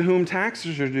to whom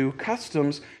taxes are due,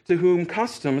 customs to whom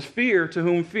customs, fear to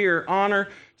whom fear, honor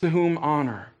to whom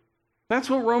honor.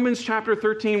 That's what Romans chapter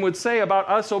 13 would say about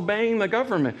us obeying the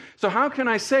government. So how can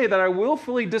I say that I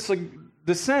willfully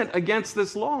dissent against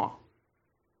this law?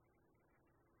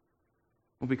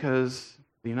 Well, because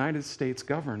the United States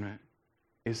government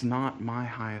is not my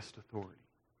highest authority.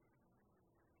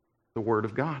 The Word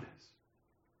of God is.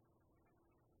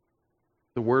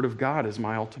 The Word of God is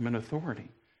my ultimate authority.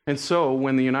 And so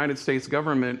when the United States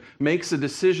government makes a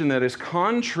decision that is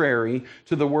contrary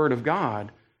to the Word of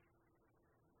God,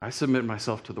 I submit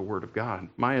myself to the Word of God.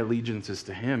 My allegiance is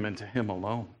to Him and to Him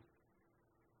alone.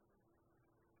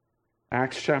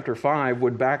 Acts chapter 5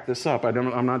 would back this up.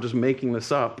 I'm not just making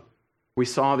this up. We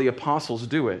saw the apostles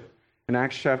do it. In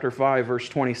Acts chapter 5, verse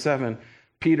 27,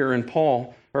 Peter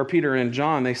and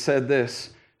John, they said this,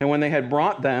 and when they had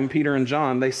brought them, Peter and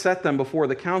John, they set them before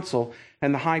the council,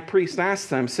 and the high priest asked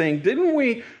them, saying, didn't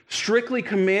we strictly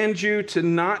command you to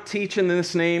not teach in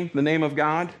this name, the name of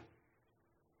God?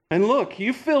 And look,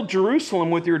 you filled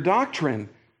Jerusalem with your doctrine.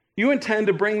 You intend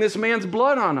to bring this man's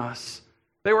blood on us.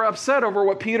 They were upset over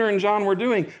what Peter and John were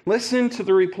doing. Listen to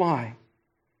the reply.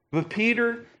 But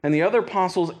Peter and the other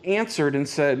apostles answered and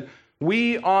said,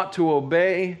 we ought to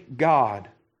obey God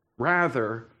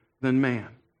rather than man.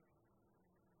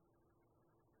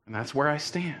 And that's where I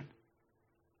stand.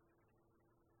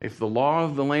 If the law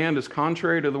of the land is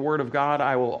contrary to the Word of God,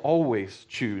 I will always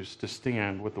choose to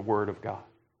stand with the Word of God,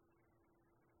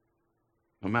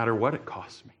 no matter what it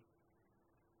costs me.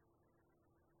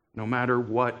 No matter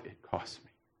what it costs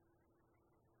me.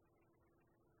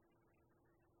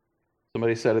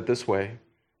 Somebody said it this way.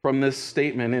 From this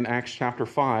statement in Acts chapter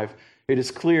 5, it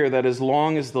is clear that as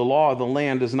long as the law of the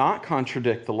land does not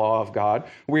contradict the law of God,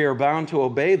 we are bound to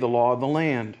obey the law of the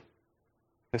land.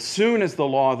 As soon as the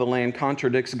law of the land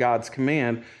contradicts God's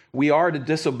command, we are to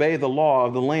disobey the law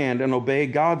of the land and obey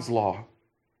God's law.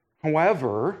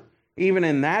 However, even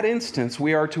in that instance,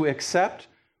 we are to accept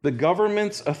the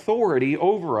government's authority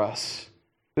over us.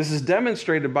 This is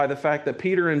demonstrated by the fact that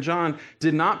Peter and John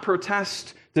did not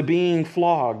protest to being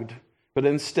flogged, but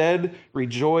instead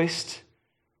rejoiced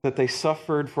that they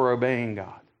suffered for obeying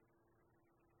God.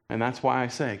 And that's why I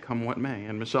say, come what may.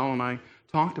 And Michelle and I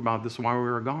talked about this while we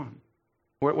were gone.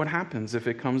 What happens if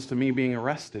it comes to me being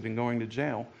arrested and going to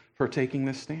jail for taking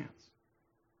this stance?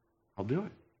 I'll do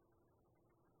it.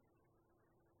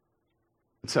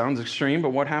 It sounds extreme,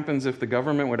 but what happens if the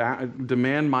government would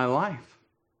demand my life?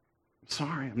 I'm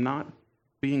sorry, I'm not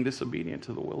being disobedient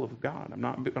to the will of God. I'm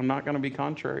not going to be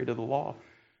contrary to the law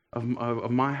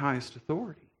of my highest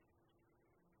authority.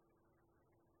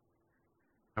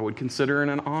 I would consider it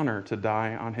an honor to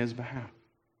die on His behalf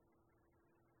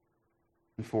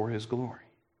and for His glory.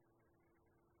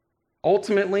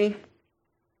 Ultimately,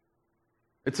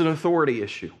 it's an authority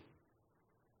issue.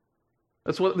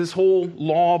 That's what this whole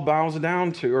law bows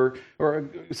down to or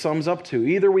sums up to.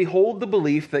 Either we hold the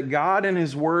belief that God and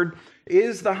His Word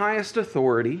is the highest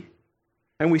authority,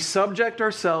 and we subject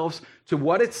ourselves to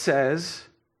what it says,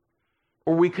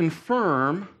 or we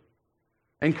confirm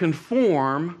and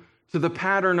conform to the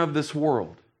pattern of this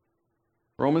world.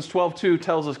 Romans 12:2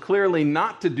 tells us clearly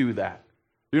not to do that.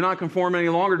 Do not conform any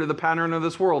longer to the pattern of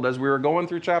this world. As we were going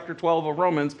through chapter 12 of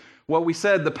Romans, what we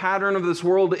said, the pattern of this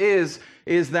world is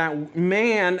that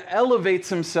man elevates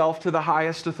himself to the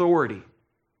highest authority.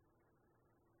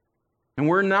 And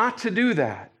we're not to do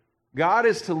that. God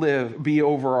is to be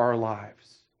over our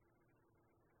lives.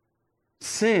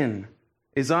 Sin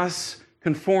is us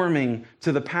conforming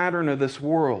to the pattern of this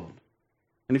world.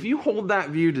 And if you hold that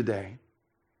view today,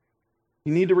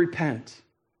 You need to repent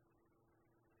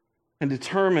and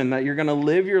determine that you're going to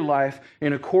live your life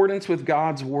in accordance with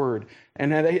God's word,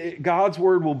 and that God's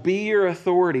word will be your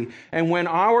authority. And when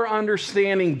our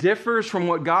understanding differs from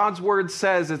what God's word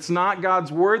says, it's not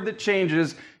God's word that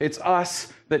changes, it's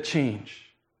us that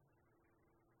change.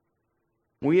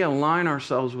 We align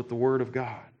ourselves with the word of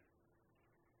God.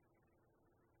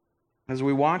 As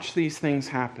we watch these things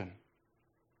happen,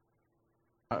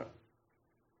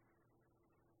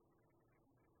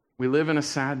 we live in a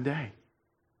sad day.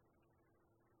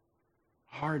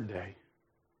 Hard day.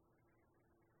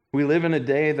 We live in a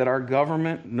day that our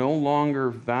government no longer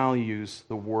values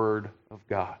the Word of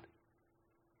God.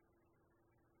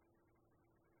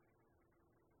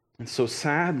 And so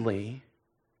sadly,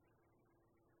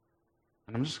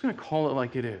 and I'm just going to call it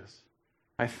like it is,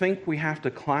 I think we have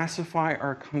to classify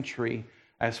our country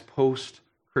as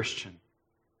post-Christian.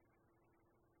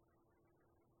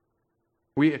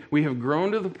 We have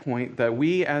grown to the point that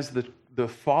we, as the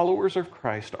followers of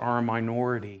Christ, are a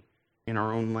minority in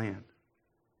our own land.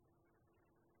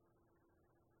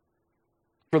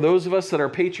 For those of us that are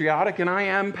patriotic, and I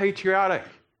am patriotic,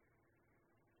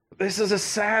 this is a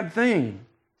sad thing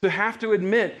to have to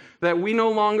admit that we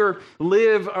no longer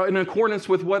live in accordance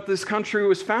with what this country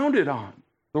was founded on,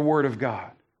 the Word of God.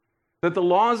 That the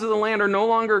laws of the land are no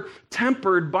longer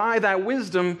tempered by that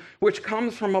wisdom which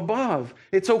comes from above.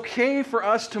 It's okay for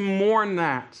us to mourn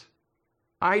that.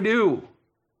 I do.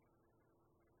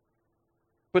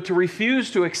 But to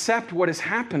refuse to accept what is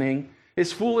happening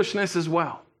is foolishness as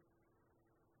well.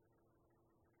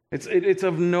 It's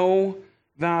of no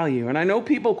value. And I know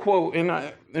people quote,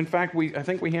 and in fact, I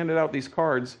think we handed out these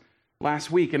cards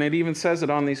last week, and it even says it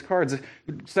on these cards.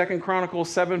 2 Chronicles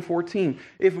 7:14.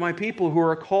 If my people who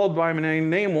are called by my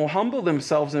name will humble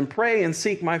themselves and pray and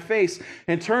seek my face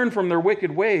and turn from their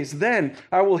wicked ways, then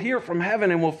I will hear from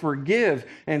heaven and will forgive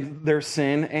their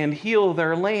sin and heal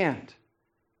their land.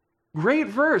 Great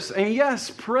verse. And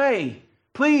yes, pray.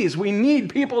 Please, we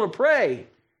need people to pray.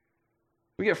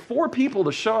 We get 4 people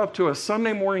to show up to a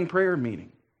Sunday morning prayer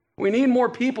meeting. We need more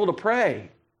people to pray.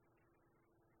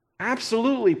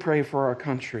 Absolutely pray for our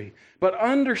country. But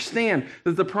understand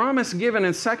that the promise given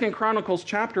in 2 Chronicles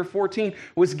chapter 14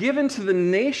 was given to the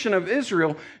nation of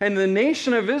Israel, and the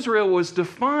nation of Israel was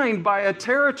defined by a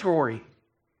territory.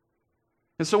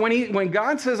 And so when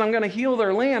God says, I'm going to heal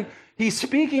their land, he's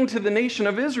speaking to the nation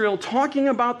of Israel, talking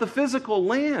about the physical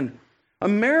land.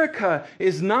 America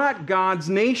is not God's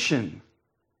nation.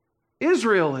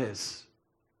 Israel is.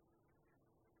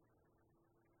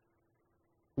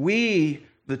 We,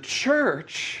 the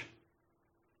church,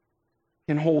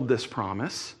 can hold this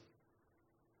promise.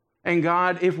 And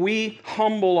God, if we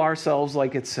humble ourselves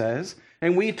like it says,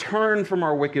 and we turn from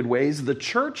our wicked ways, the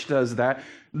church does that,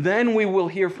 then we will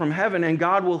hear from heaven and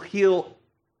God will heal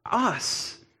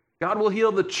us. God will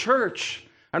heal the church.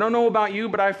 I don't know about you,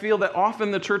 but I feel that often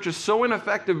the church is so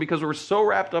ineffective because we're so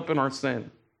wrapped up in our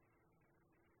sin.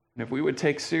 And if we would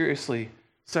take seriously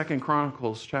 2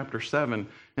 Chronicles chapter 7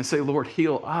 and say, Lord,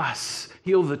 heal us,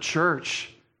 heal the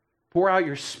church, pour out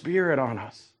your Spirit on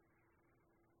us.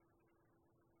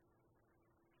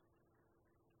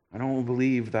 I don't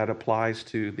believe that applies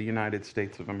to the United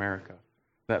States of America,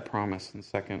 that promise in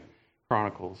 2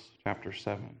 Chronicles chapter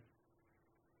 7.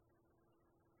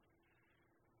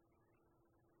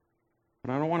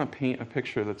 But I don't want to paint a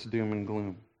picture that's doom and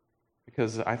gloom,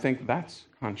 because I think that's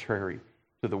contrary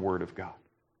to the Word of God.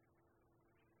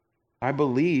 I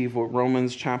believe what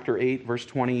Romans chapter 8, verse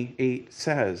 28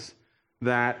 says,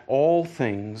 that all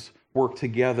things work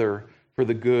together for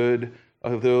the good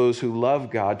of those who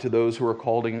love God, to those who are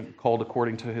called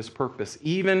according to his purpose.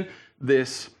 Even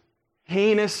this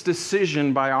heinous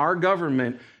decision by our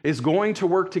government is going to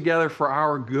work together for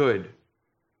our good.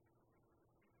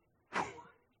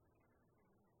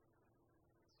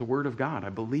 The Word of God, I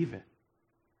believe it.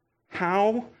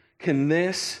 How can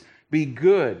this be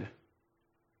good?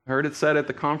 I heard it said at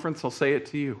the conference, I'll say it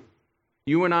to you.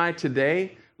 You and I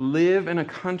today live in a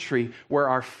country where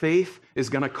our faith is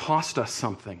going to cost us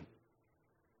something.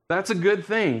 That's a good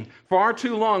thing. Far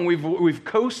too long we've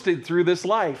coasted through this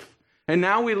life. And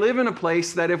now we live in a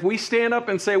place that if we stand up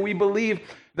and say we believe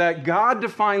that God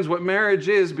defines what marriage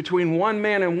is between one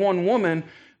man and one woman,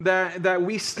 that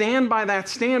we stand by that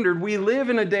standard, we live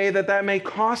in a day that may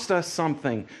cost us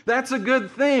something. That's a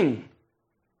good thing.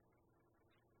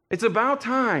 It's about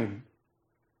time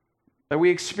that we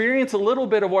experience a little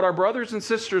bit of what our brothers and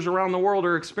sisters around the world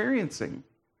are experiencing.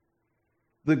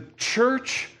 The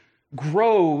church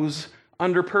grows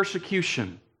under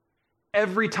persecution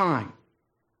every time.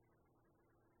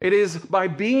 It is by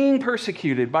being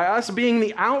persecuted, by us being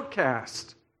the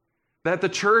outcast, that the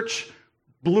church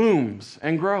blooms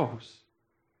and grows.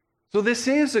 So this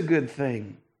is a good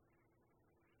thing.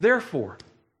 Therefore,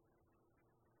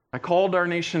 I called our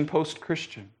nation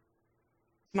post-Christian.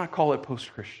 Let's not call it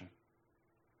post-Christian.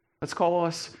 Let's call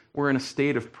us, we're in a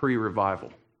state of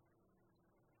pre-revival.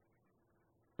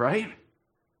 Right?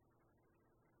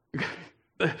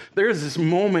 There is this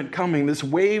moment coming, this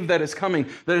wave that is coming,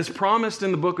 that is promised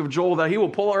in the book of Joel, that he will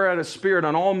pour out his spirit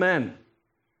on all men.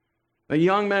 The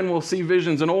young men will see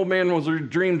visions, and old men will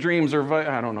dream dreams, or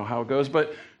I don't know how it goes,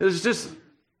 but there's this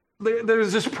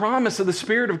promise of the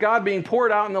Spirit of God being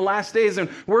poured out in the last days, and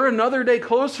we're another day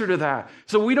closer to that.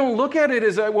 So we don't look at it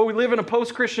as, well, we live in a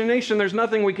post-Christian nation, there's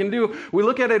nothing we can do. We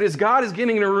look at it as God is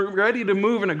getting ready to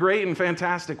move in a great and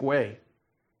fantastic way.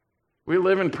 We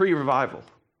live in pre-revival.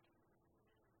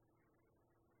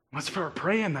 Let's start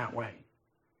praying that way.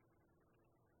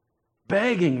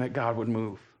 Begging that God would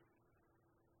move.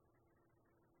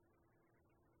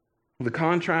 When the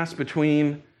contrast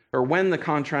between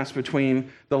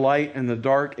the light and the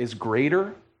dark is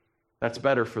greater, that's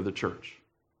better for the church.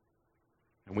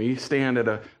 And we stand at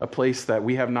a place that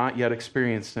we have not yet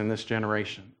experienced in this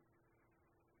generation,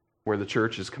 where the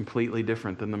church is completely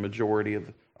different than the majority of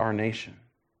our nation.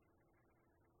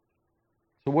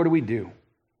 So what do we do?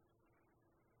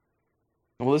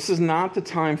 Well, this is not the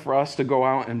time for us to go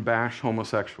out and bash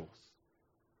homosexuals.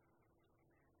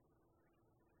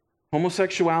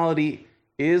 Homosexuality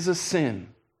is a sin,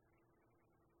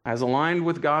 as aligned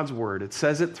with God's word. It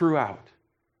says it throughout.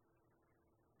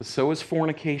 But so is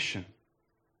fornication.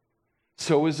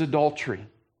 So is adultery.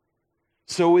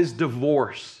 So is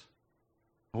divorce.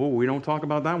 Oh, we don't talk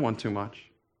about that one too much.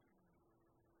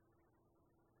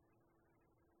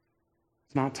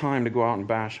 It's not time to go out and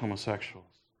bash homosexuals.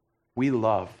 We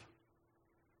love.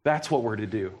 That's what we're to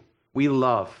do. We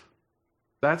love.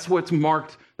 That's what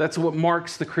marks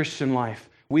the Christian life.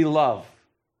 We love.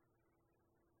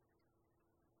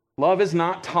 Love is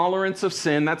not tolerance of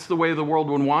sin. That's the way the world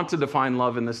would want to define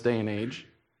love in this day and age.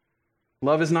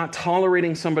 Love is not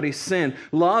tolerating somebody's sin.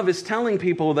 Love is telling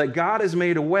people that God has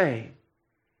made a way,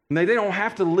 and they don't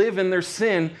have to live in their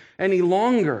sin any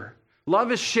longer.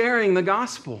 Love is sharing the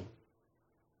gospel.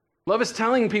 Love is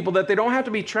telling people that they don't have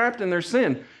to be trapped in their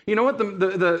sin. You know what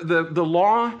the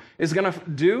law is going to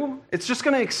do? It's just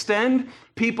going to extend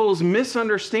people's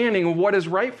misunderstanding of what is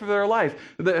right for their life.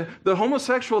 The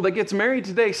homosexual that gets married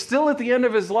today, still at the end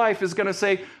of his life, is going to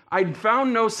say, I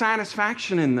found no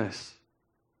satisfaction in this.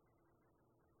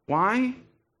 Why?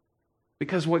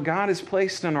 Because what God has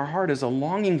placed in our heart is a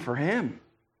longing for Him.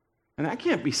 And that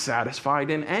can't be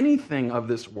satisfied in anything of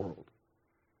this world.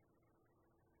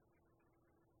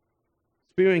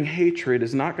 Spewing hatred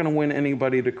is not going to win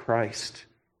anybody to Christ.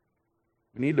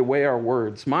 We need to weigh our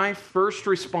words. My first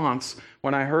response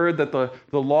when I heard that the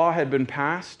law had been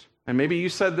passed, and maybe you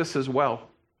said this as well,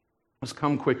 was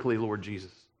come quickly, Lord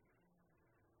Jesus.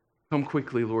 Come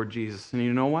quickly, Lord Jesus. And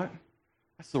you know what?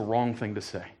 That's the wrong thing to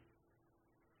say.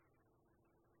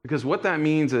 Because what that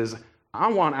means is,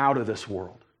 I want out of this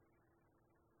world.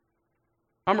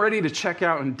 I'm ready to check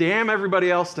out and damn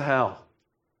everybody else to hell.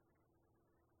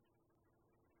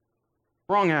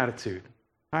 Wrong attitude.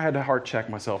 I had to heart check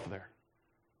myself there.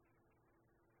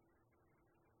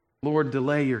 Lord,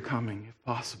 delay your coming if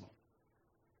possible,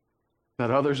 that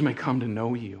others may come to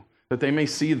know you, that they may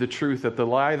see the truth, that the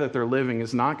lie that they're living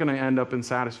is not going to end up in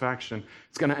satisfaction.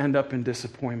 It's going to end up in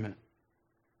disappointment.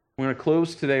 I'm going to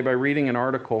close today by reading an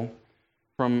article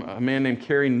from a man named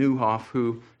Kerry Newhoff,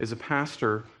 who is a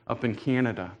pastor up in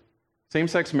Canada.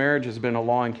 Same-sex marriage has been a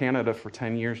law in Canada for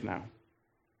 10 years now.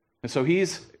 And so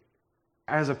he's,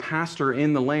 as a pastor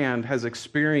in the land, has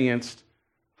experienced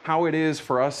how it is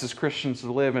for us as Christians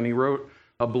to live, and he wrote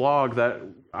a blog that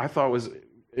I thought was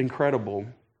incredible.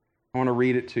 I want to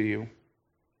read it to you.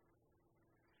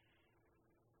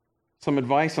 Some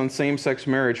advice on same-sex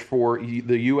marriage for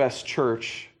the U.S.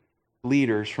 church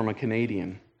leaders from a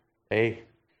Canadian. I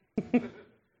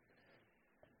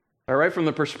write from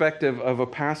the perspective of a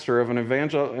pastor of an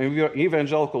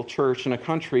evangelical church in a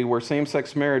country where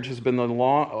same-sex marriage has been the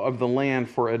law of the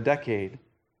land for a decade.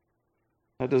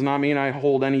 That does not mean I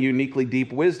hold any uniquely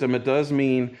deep wisdom. It does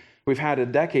mean we've had a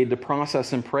decade to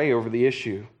process and pray over the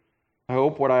issue. I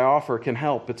hope what I offer can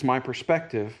help. It's my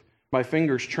perspective. My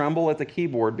fingers tremble at the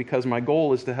keyboard because my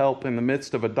goal is to help in the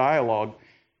midst of a dialogue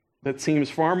that seems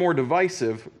far more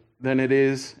divisive than it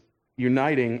is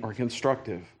uniting or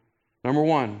constructive. Number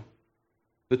one,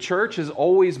 the church has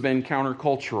always been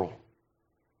countercultural.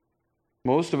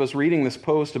 Most of us reading this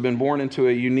post have been born into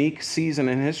a unique season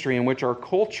in history in which our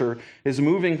culture is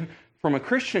moving from a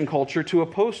Christian culture to a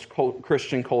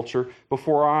post-Christian culture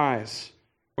before our eyes.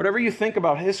 Whatever you think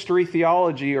about history,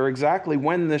 theology, or exactly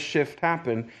when this shift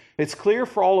happened, it's clear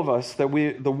for all of us that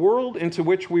the world into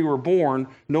which we were born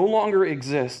no longer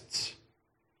exists.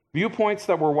 Viewpoints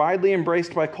that were widely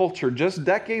embraced by culture just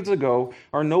decades ago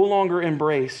are no longer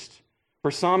embraced.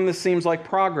 For some, this seems like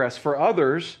progress. For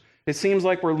others, it seems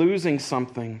like we're losing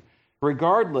something.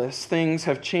 Regardless, things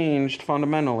have changed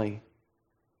fundamentally.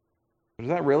 But is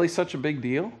that really such a big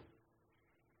deal?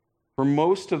 For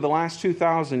most of the last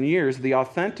 2,000 years, the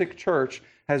authentic church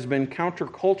has been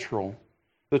countercultural.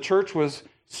 The church was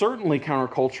certainly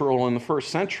countercultural in the first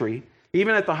century.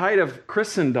 Even at the height of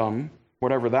Christendom,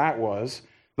 whatever that was,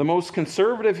 the most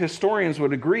conservative historians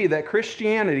would agree that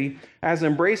Christianity, as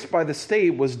embraced by the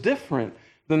state, was different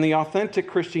than the authentic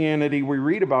Christianity we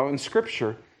read about in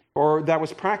Scripture, or that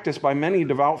was practiced by many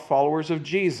devout followers of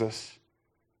Jesus.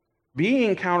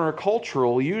 Being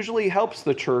countercultural usually helps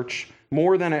the church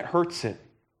more than it hurts it.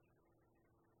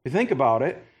 If you think about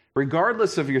it,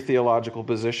 regardless of your theological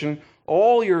position,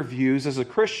 all your views as a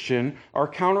Christian are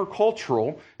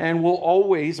countercultural and will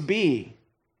always be.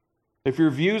 If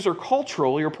your views are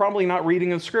cultural, you're probably not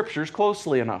reading the Scriptures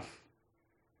closely enough.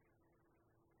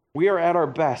 We are at our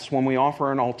best when we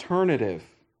offer an alternative,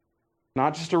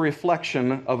 not just a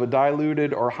reflection of a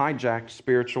diluted or hijacked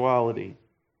spirituality.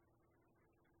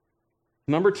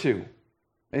 Number 2,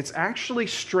 it's actually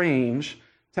strange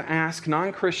to ask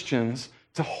non-Christians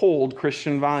to hold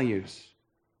Christian values.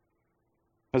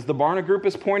 As the Barna Group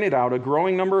has pointed out, a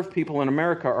growing number of people in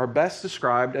America are best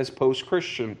described as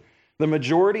post-Christian. The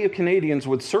majority of Canadians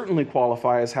would certainly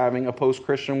qualify as having a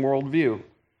post-Christian worldview.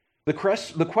 The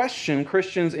question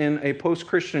Christians in a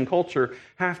post-Christian culture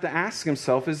have to ask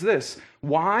themselves is this: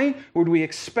 why would we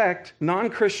expect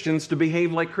non-Christians to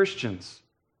behave like Christians?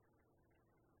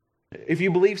 If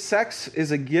you believe sex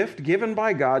is a gift given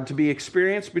by God to be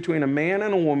experienced between a man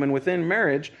and a woman within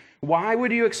marriage, why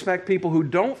would you expect people who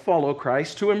don't follow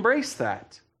Christ to embrace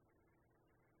that?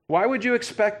 Why would you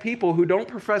expect people who don't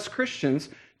profess Christians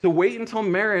to wait until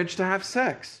marriage to have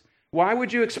sex? Why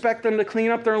would you expect them to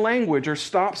clean up their language or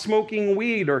stop smoking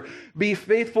weed or be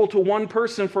faithful to one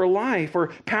person for life or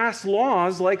pass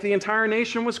laws like the entire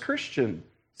nation was Christian?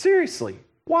 Seriously,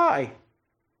 why?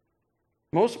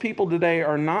 Most people today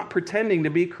are not pretending to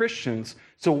be Christians,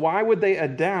 so why would they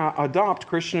adopt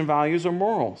Christian values or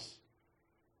morals?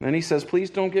 And then he says, please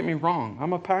don't get me wrong,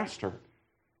 I'm a pastor.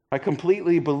 I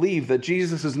completely believe that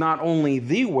Jesus is not only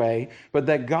the way, but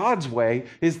that God's way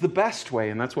is the best way,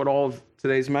 and that's what all of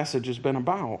today's message has been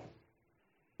about.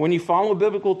 When you follow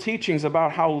biblical teachings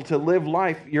about how to live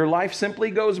life, your life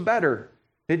simply goes better.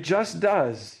 It just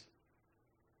does.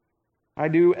 I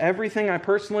do everything I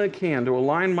personally can to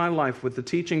align my life with the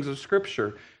teachings of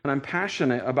Scripture, and I'm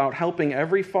passionate about helping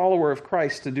every follower of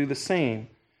Christ to do the same.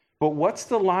 But what's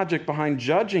the logic behind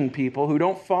judging people who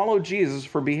don't follow Jesus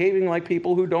for behaving like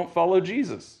people who don't follow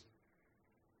Jesus?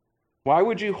 Why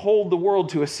would you hold the world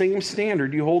to a same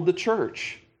standard you hold the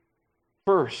church?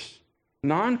 First,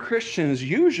 non-Christians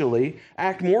usually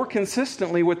act more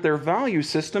consistently with their value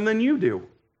system than you do.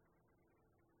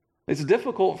 It's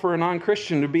difficult for a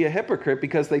non-Christian to be a hypocrite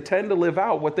because they tend to live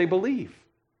out what they believe.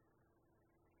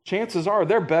 Chances are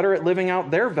they're better at living out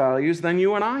their values than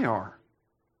you and I are.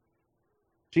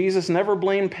 Jesus never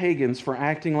blamed pagans for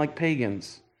acting like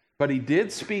pagans, but he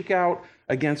did speak out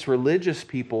against religious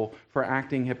people for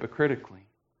acting hypocritically.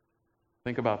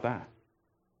 Think about that.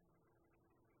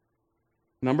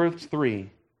 Number 3,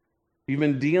 you've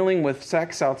been dealing with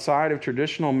sex outside of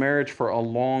traditional marriage for a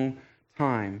long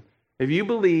time. If you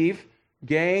believe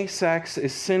gay sex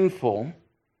is sinful,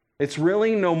 it's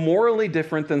really no morally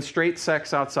different than straight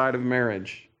sex outside of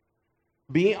marriage.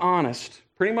 Be honest.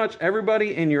 Pretty much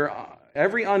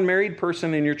every unmarried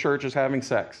person in your church is having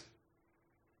sex.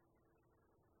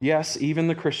 Yes, even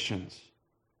the Christians.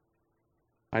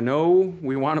 I know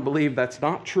we want to believe that's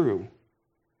not true.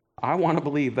 I want to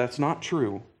believe that's not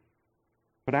true.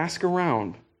 But ask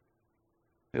around.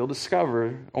 You'll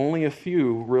discover only a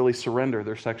few really surrender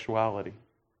their sexuality.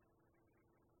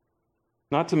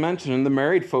 Not to mention the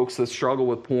married folks that struggle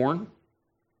with porn,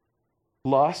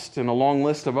 lust, and a long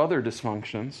list of other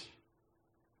dysfunctions.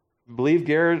 Believe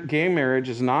gay marriage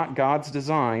is not God's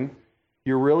design,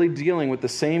 you're really dealing with the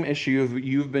same issue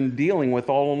you've been dealing with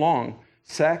all along: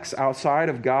 sex outside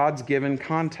of God's given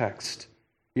context.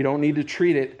 You don't need to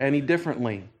treat it any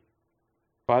differently.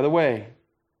 By the way,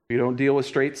 if you don't deal with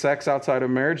straight sex outside of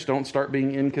marriage, don't start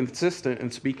being inconsistent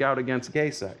and speak out against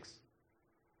gay sex.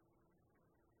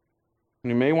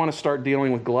 And you may want to start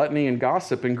dealing with gluttony and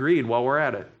gossip and greed while we're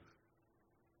at it.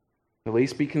 At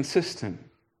least be consistent.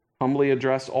 Humbly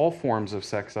address all forms of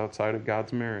sex outside of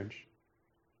God's marriage.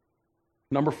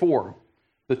 Number 4,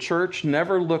 The church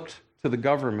never looked to the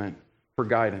government for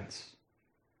guidance.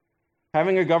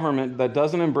 Having a government that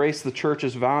doesn't embrace the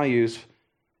church's values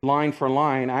line for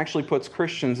line actually puts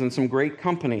Christians in some great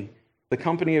company, the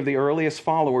company of the earliest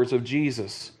followers of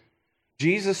Jesus.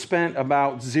 Jesus spent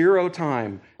about 0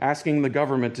 time asking the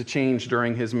government to change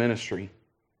during his ministry.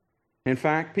 In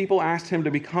fact, people asked him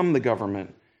to become the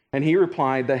government, and he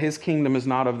replied that his kingdom is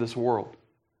not of this world.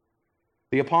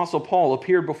 The Apostle Paul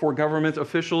appeared before government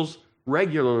officials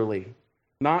regularly.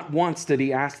 Not once did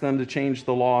he ask them to change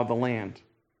the law of the land.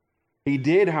 He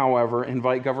did, however,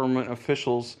 invite government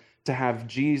officials to have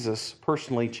Jesus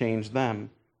personally change them.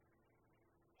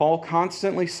 Paul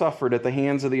constantly suffered at the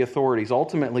hands of the authorities,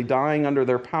 ultimately dying under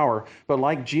their power, but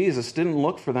like Jesus, didn't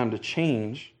look for them to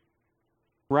change.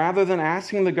 Rather than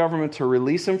asking the government to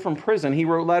release him from prison, he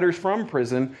wrote letters from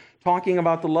prison talking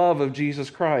about the love of Jesus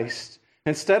Christ.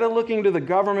 Instead of looking to the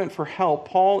government for help,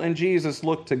 Paul and Jesus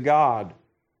looked to God.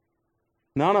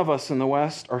 None of us in the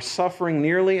West are suffering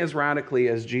nearly as radically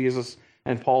as Jesus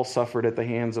and Paul suffered at the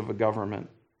hands of a government.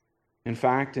 In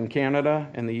fact, in Canada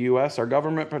and the U.S., our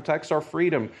government protects our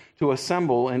freedom to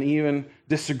assemble and even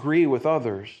disagree with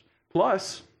others.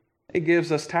 Plus, it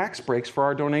gives us tax breaks for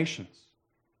our donations.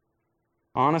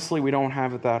 Honestly, we don't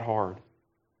have it that hard.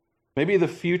 Maybe the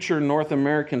future North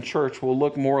American church will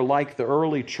look more like the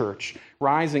early church,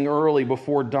 rising early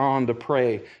before dawn to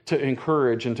pray, to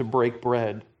encourage, and to break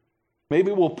bread.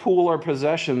 Maybe we'll pool our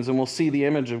possessions and we'll see the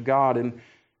image of God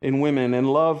in women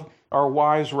and love our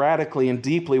wives radically and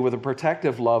deeply with a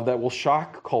protective love that will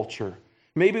shock culture.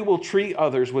 Maybe we'll treat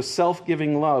others with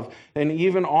self-giving love and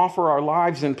even offer our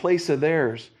lives in place of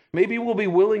theirs. Maybe we'll be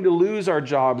willing to lose our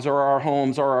jobs or our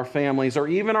homes or our families or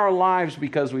even our lives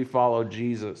because we follow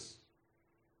Jesus.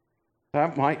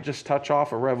 That might just touch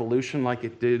off a revolution like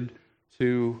it did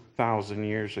 2,000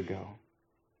 years ago.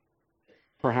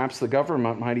 Perhaps the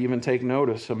government might even take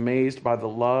notice, amazed by the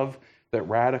love that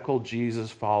radical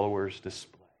Jesus followers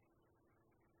display.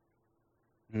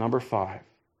 Number 5,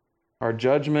 our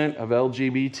judgment of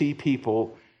LGBT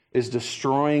people is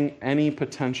destroying any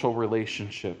potential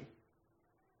relationship.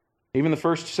 Even the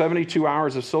first 72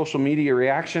 hours of social media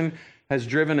reaction has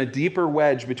driven a deeper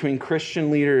wedge between Christian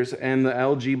leaders and the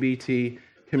LGBT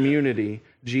community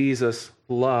Jesus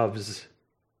loves.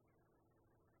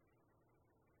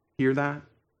 Hear that?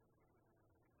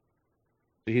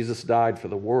 Jesus died for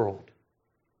the world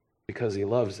because he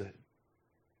loves it.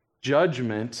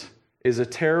 Judgment is a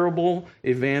terrible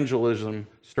evangelism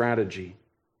strategy.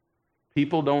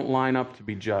 People don't line up to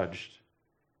be judged.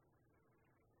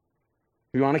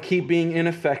 If you want to keep being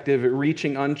ineffective at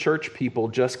reaching unchurched people,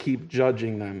 just keep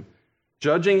judging them.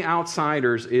 Judging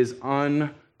outsiders is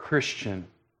un-Christian.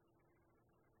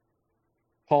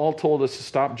 Paul told us to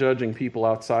stop judging people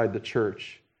outside the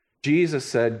church. Jesus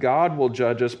said, God will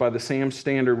judge us by the same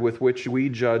standard with which we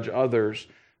judge others.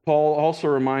 Paul also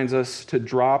reminds us to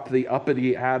drop the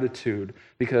uppity attitude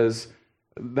because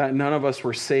that none of us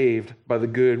were saved by the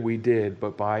good we did,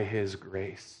 but by his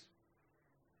grace.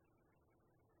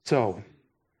 So,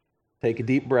 take a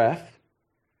deep breath.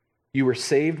 You were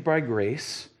saved by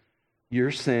grace.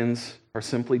 Your sins are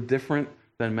simply different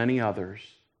than many others.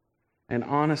 And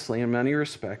honestly, in many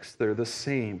respects, they're the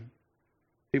same.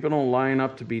 People don't line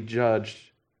up to be judged,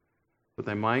 but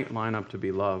they might line up to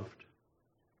be loved.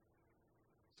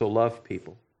 So love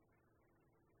people,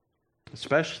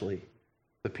 especially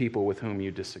the people with whom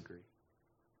you disagree.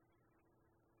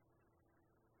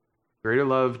 Greater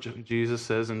love, Jesus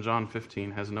says in John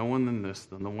 15, has no one than this,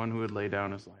 than the one who would lay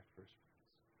down his life for his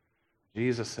friends.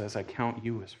 Jesus says, I count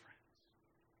you as friends.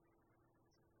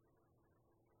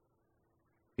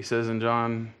 He says in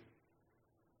John,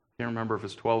 I can't remember if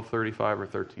it's 12:35 or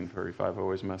 13:35. I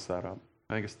always mess that up.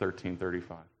 I think it's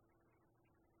 13:35.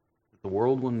 The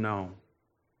world will know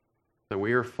that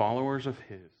we are followers of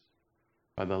his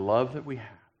by the love that we have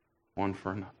one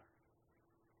for another.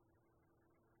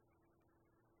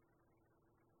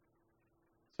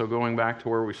 So going back to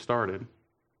where we started,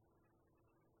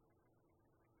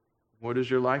 what does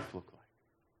your life look like?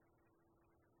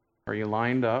 Are you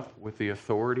lined up with the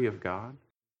authority of God?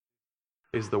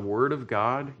 Is the Word of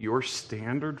God your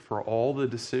standard for all the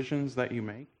decisions that you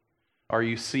make? Are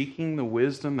you seeking the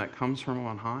wisdom that comes from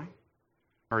on high?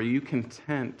 Are you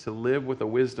content to live with a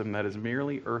wisdom that is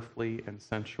merely earthly and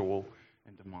sensual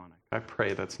and demonic? I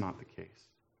pray that's not the case.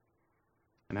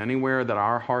 And anywhere that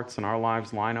our hearts and our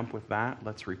lives line up with that,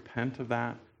 let's repent of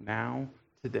that now,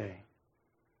 today.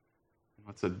 And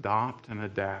let's adopt and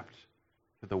adapt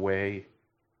to the way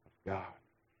of God,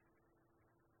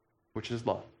 which is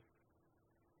love.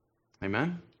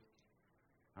 Amen?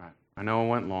 All right. I know it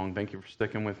went long. Thank you for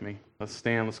sticking with me. Let's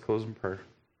stand. Let's close in prayer.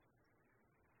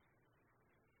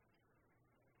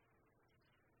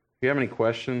 If you have any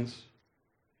questions,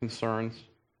 concerns,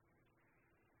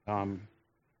 I'd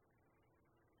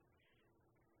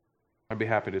be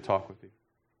happy to talk with you.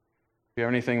 If you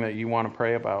have anything that you want to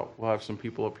pray about, we'll have some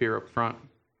people up here up front.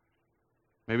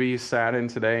 Maybe you sat in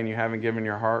today and you haven't given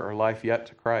your heart or life yet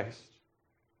to Christ.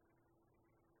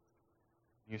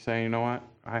 You say, you know what?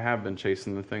 I have been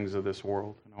chasing the things of this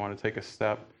world, and I want to take a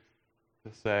step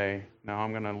to say, no,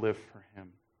 I'm going to live for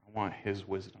Him. I want His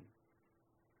wisdom.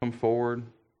 Come forward.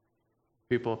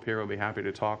 People up here will be happy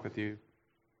to talk with you,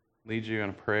 lead you in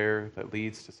a prayer that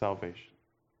leads to salvation.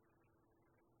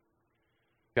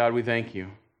 God, we thank you.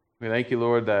 We thank you,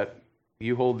 Lord, that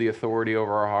you hold the authority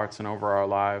over our hearts and over our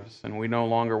lives, and we no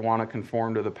longer want to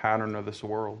conform to the pattern of this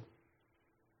world.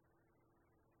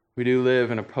 We do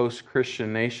live in a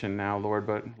post-Christian nation now, Lord,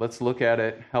 but let's look at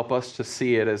it. Help us to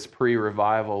see it as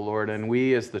pre-revival, Lord, and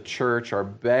we as the church are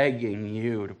begging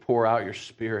you to pour out your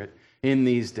Spirit in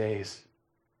these days.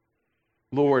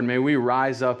 Lord, may we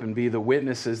rise up and be the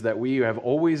witnesses that we have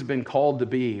always been called to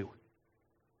be.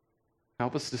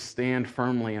 Help us to stand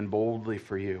firmly and boldly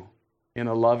for you in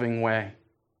a loving way.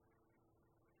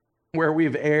 Where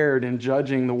we've erred in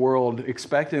judging the world,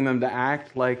 expecting them to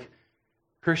act like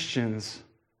Christians,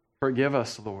 forgive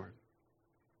us, Lord.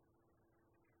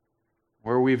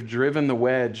 Where we've driven the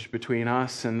wedge between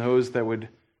us and those that would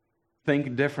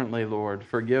think differently, Lord,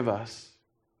 forgive us.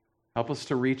 Help us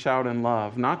to reach out in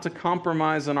love, not to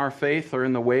compromise in our faith or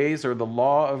in the ways or the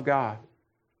law of God,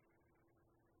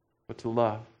 but to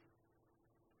love,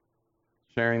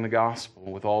 sharing the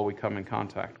gospel with all we come in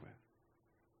contact with.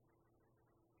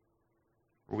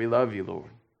 For we love you,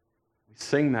 Lord. We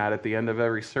sing that at the end of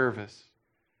every service.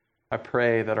 I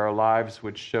pray that our lives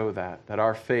would show that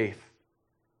our faith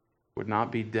would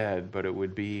not be dead, but it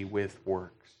would be with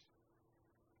works.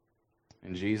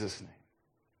 In Jesus' name,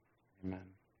 amen.